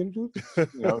psychology to do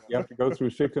this? You know, you have to go through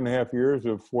 6.5 years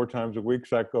of 4 times a week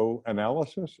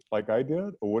psychoanalysis, like I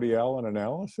did, a Woody Allen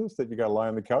analysis that you got to lie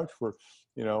on the couch for,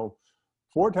 you know,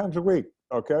 4 times a week,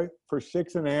 okay, for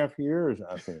 6.5 years,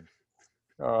 I think.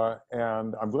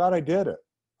 And I'm glad I did it.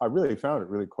 I really found it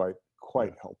really quite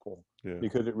helpful,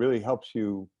 because it really helps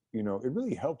you, you know, it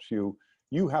really helps you.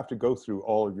 You have to go through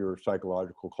all of your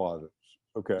psychological closets.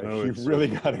 Okay. Oh, You've really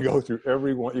got to go through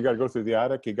everyone. You got to go through the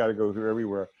attic. You got to go through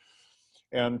everywhere.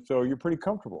 And so you're pretty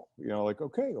comfortable, you know, like,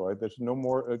 okay, well, there's no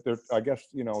more, I guess,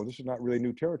 you know, this is not really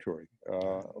new territory.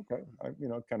 Okay. You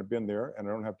know, kind of been there, and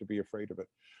I don't have to be afraid of it.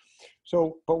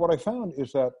 So, but what I found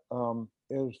is that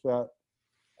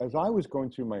as I was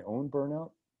going through my own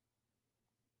burnout,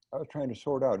 I was trying to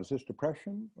sort out, is this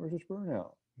depression or is this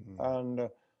burnout? Mm.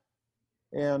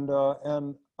 And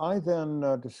I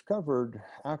then discovered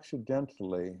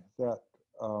accidentally that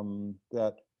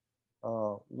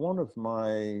one of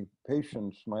my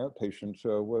patients, my outpatients,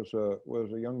 was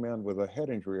a young man with a head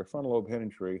injury, a frontal lobe head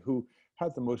injury, who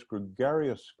had the most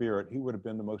gregarious spirit. He would have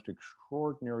been the most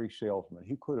extraordinary salesman.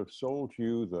 He could have sold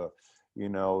you you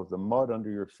know, the mud under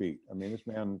your feet. I mean,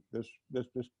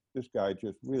 this guy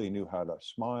just really knew how to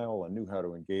smile and knew how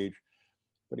to engage.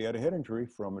 but he had a head injury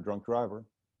from a drunk driver,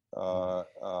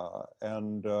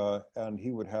 and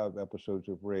he would have episodes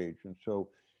of rage. And so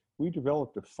we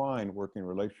developed a fine working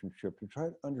relationship to try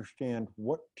to understand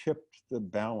what tipped the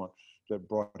balance that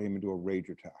brought him into a rage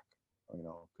attack,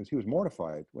 because he was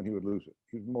mortified when he would lose it.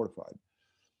 He was mortified.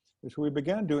 And so we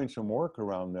began doing some work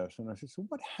around this, and I said, "So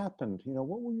what happened?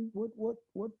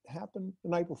 What happened the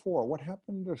night before? What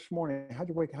happened this morning? How'd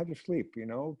you wake? How'd you sleep? Did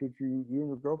you and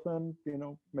your girlfriend,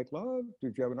 make love?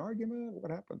 Did you have an argument? What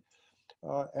happened?"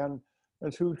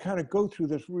 And so we kind of go through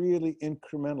this really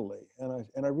incrementally,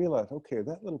 and I realized, okay,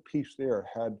 that little piece there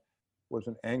was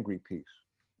an angry piece,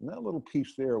 and that little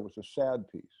piece there was a sad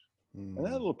piece, and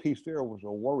that little piece there was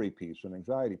a worry piece, an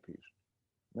anxiety piece,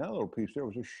 and that little piece there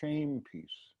was a shame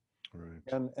piece. Right.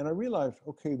 And I realized,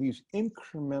 okay, these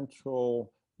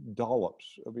incremental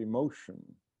dollops of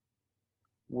emotion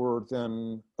were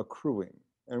then accruing.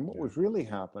 And what was really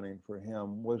happening for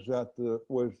him was that the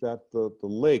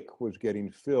lake was getting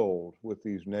filled with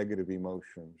these negative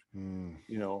emotions.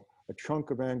 A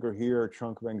chunk of anger here, a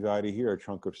chunk of anxiety here, a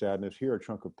chunk of sadness here, a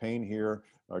chunk of pain here,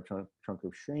 a chunk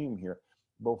of shame here.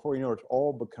 Before you know it, it's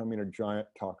all becoming a giant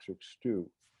toxic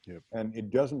stew. Yep. And it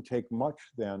doesn't take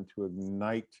much then to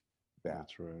ignite that.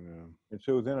 That's right. Yeah. And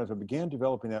so then as I began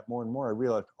developing that more and more, I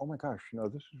realized, oh my gosh,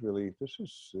 this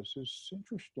is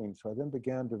interesting. So I then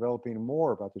began developing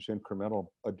more about this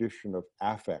incremental addition of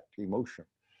affect, emotion.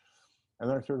 And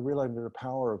then I started realizing the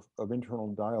power of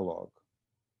internal dialogue.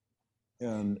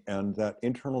 And that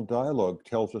internal dialogue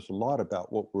tells us a lot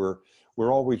about what we're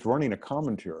always running a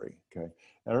commentary, okay?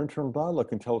 And our internal dialogue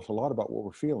can tell us a lot about what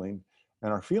we're feeling,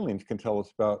 and our feelings can tell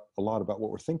us a lot about what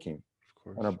we're thinking. Of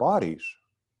course. And our bodies,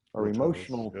 our Which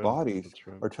emotional bodies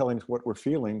are telling us what we're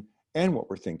feeling and what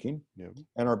we're thinking. Yep.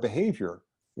 And our behavior,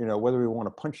 whether we want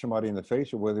to punch somebody in the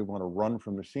face or whether we want to run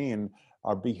from the scene,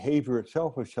 our behavior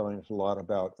itself is telling us a lot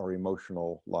about our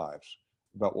emotional lives,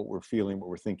 about what we're feeling, what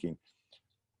we're thinking.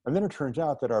 And then it turns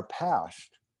out that our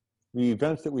past, the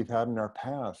events that we've had in our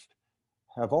past,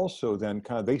 have also then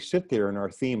they sit there in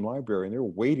our theme library and they're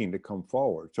waiting to come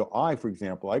forward. So for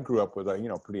example, I grew up with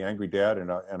a pretty angry dad and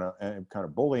kind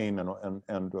of bullying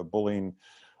and a bullying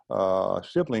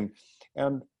sibling,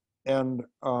 and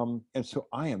so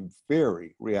I am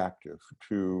very reactive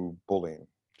to bullying.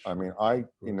 I mean, I'm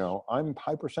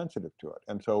hypersensitive to it,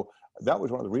 and so that was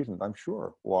one of the reasons, I'm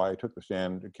sure, why I took the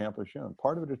stand at Camp Lejeune.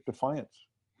 Part of it is defiance.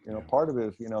 Part of it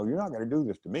is, you're not going to do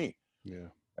this to me. Yeah.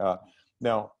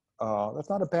 Now. That's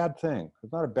not a bad thing.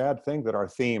 It's not a bad thing that our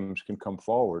themes can come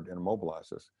forward and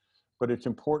mobilize us. But it's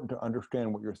important to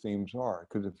understand what your themes are,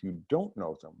 because if you don't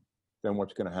know them, then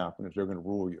what's going to happen is they're going to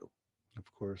rule you. Of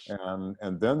course.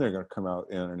 And then they're going to come out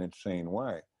in an insane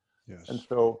way. Yes. And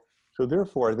so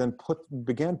therefore, I then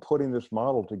began putting this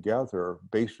model together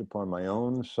based upon my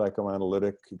own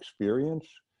psychoanalytic experience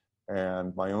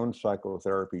and my own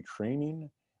psychotherapy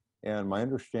training and my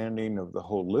understanding of the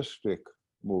holistic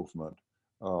movement,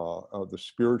 of the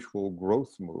spiritual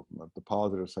growth movement, the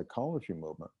positive psychology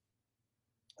movement.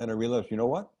 And I realized,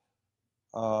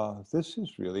 this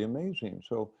is really amazing.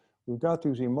 So we've got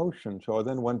these emotions. So I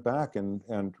then went back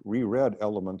and reread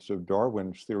elements of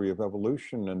Darwin's theory of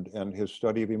evolution and his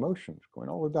study of emotions, going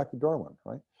all the way back to Darwin,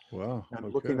 right? Wow.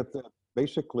 And looking at the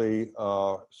basically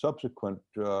subsequent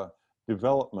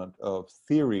development of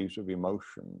theories of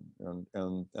emotion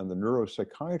and the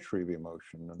neuropsychiatry of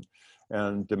emotion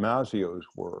and Damasio's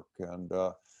work and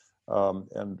the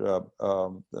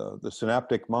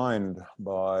synaptic mind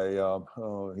by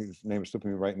his name is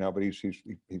slipping me right now, but he's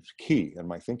key in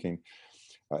my thinking.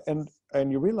 And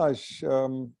you realize,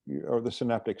 or the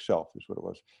synaptic self is what it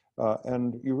was,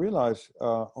 and you realize,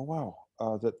 oh wow,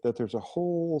 that there's a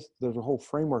whole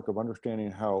framework of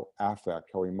understanding how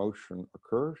affect, how emotion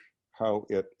occurs, how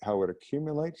it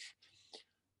accumulates,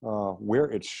 where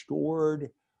it's stored.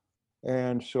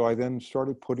 And so I then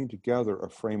started putting together a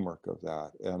framework of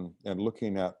that and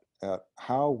looking at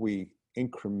how we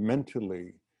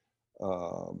incrementally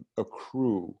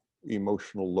accrue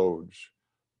emotional loads.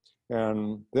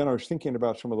 And then I was thinking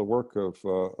about some of the work of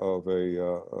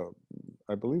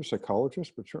I believe,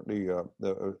 psychologist, but certainly a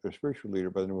spiritual leader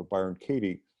by the name of Byron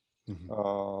Katie,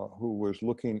 who was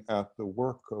looking at the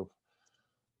work of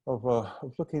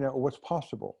looking at what's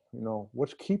possible,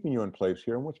 what's keeping you in place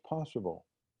here and what's possible.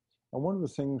 And one of the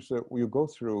things that you go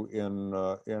through in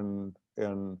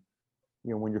when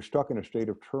you're stuck in a state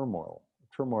of turmoil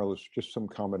is just some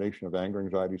combination of anger,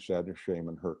 anxiety, sadness, shame,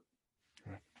 and hurt.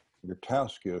 Right. Your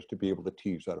task is to be able to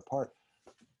tease that apart.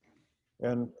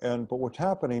 But what's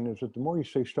happening is that the more you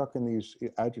stay stuck in these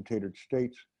agitated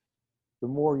states, the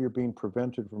more you're being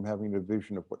prevented from having a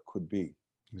vision of what could be.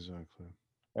 Exactly.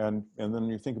 And then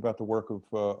you think about the work of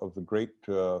the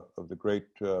great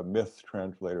myth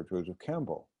translator Joseph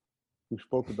Campbell, who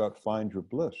spoke about find your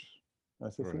bliss. And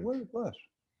I said, so Right. what is bliss?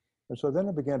 And so then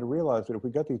I began to realize that if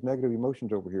we got these negative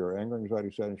emotions over here, anger, anxiety,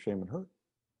 sadness, shame, and hurt,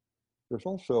 there's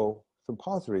also some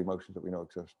positive emotions that we know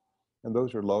exist. And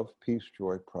those are love, peace,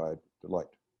 joy, pride, delight.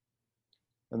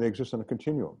 And they exist on a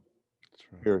continuum. That's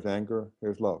right. Here's anger,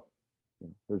 here's love.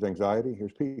 Here's anxiety,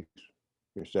 here's peace.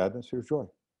 Here's sadness, here's joy.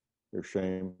 Here's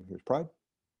shame, here's pride.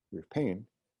 Here's pain,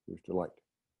 here's delight.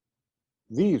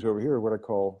 These over here are what I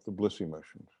call the bliss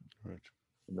emotions. Right.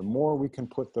 And the more we can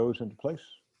put those into place,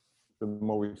 the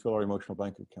more we fill our emotional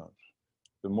bank accounts.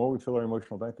 The more we fill our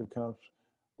emotional bank accounts,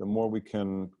 the more we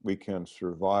can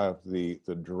survive the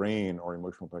drain our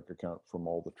emotional bank account from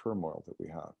all the turmoil that we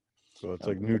have. So it's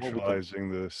And like the more we can,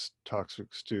 neutralizing this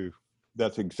toxic stew.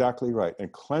 that's exactly right,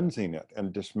 and cleansing it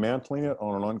and dismantling it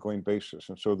on an ongoing basis.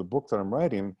 And so the book that I'm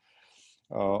writing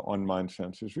on Mind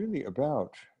Sense is really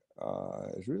about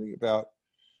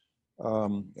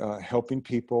helping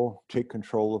people take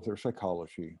control of their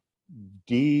psychology,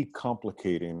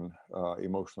 decomplicating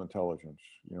emotional intelligence,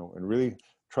 and really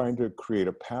trying to create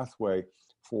a pathway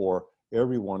for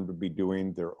everyone to be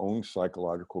doing their own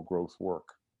psychological growth work.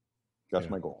 That's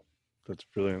my goal. That's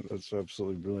brilliant. That's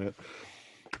absolutely brilliant.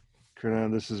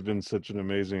 Kernan, this has been such an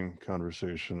amazing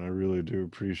conversation. I really do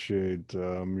appreciate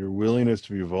your willingness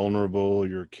to be vulnerable,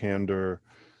 your candor,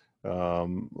 a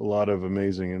lot of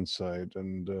amazing insight,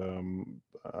 and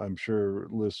I'm sure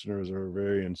listeners are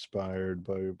very inspired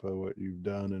by what you've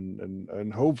done,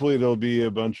 and hopefully there'll be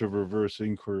a bunch of reverse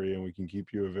inquiry, and we can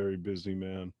keep you a very busy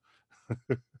man.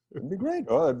 It'd be great.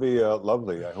 Oh, it'd be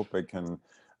lovely. I hope I can.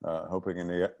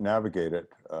 Navigate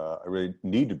it. I really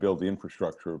need to build the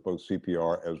infrastructure of both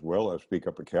CPR as well as Speak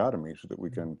Up Academy, so that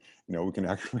we can,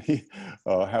 actually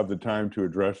have the time to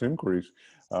address inquiries.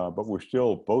 But we're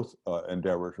still, both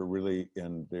endeavors are really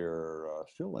in their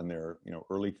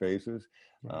early phases.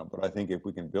 But I think if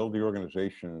we can build the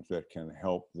organizations that can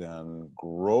help then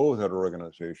grow that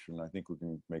organization, I think we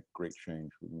can make great change.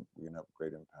 We can have a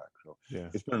great impact. So Yeah.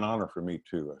 it's been an honor for me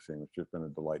too. I think it's just been a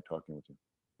delight talking with you.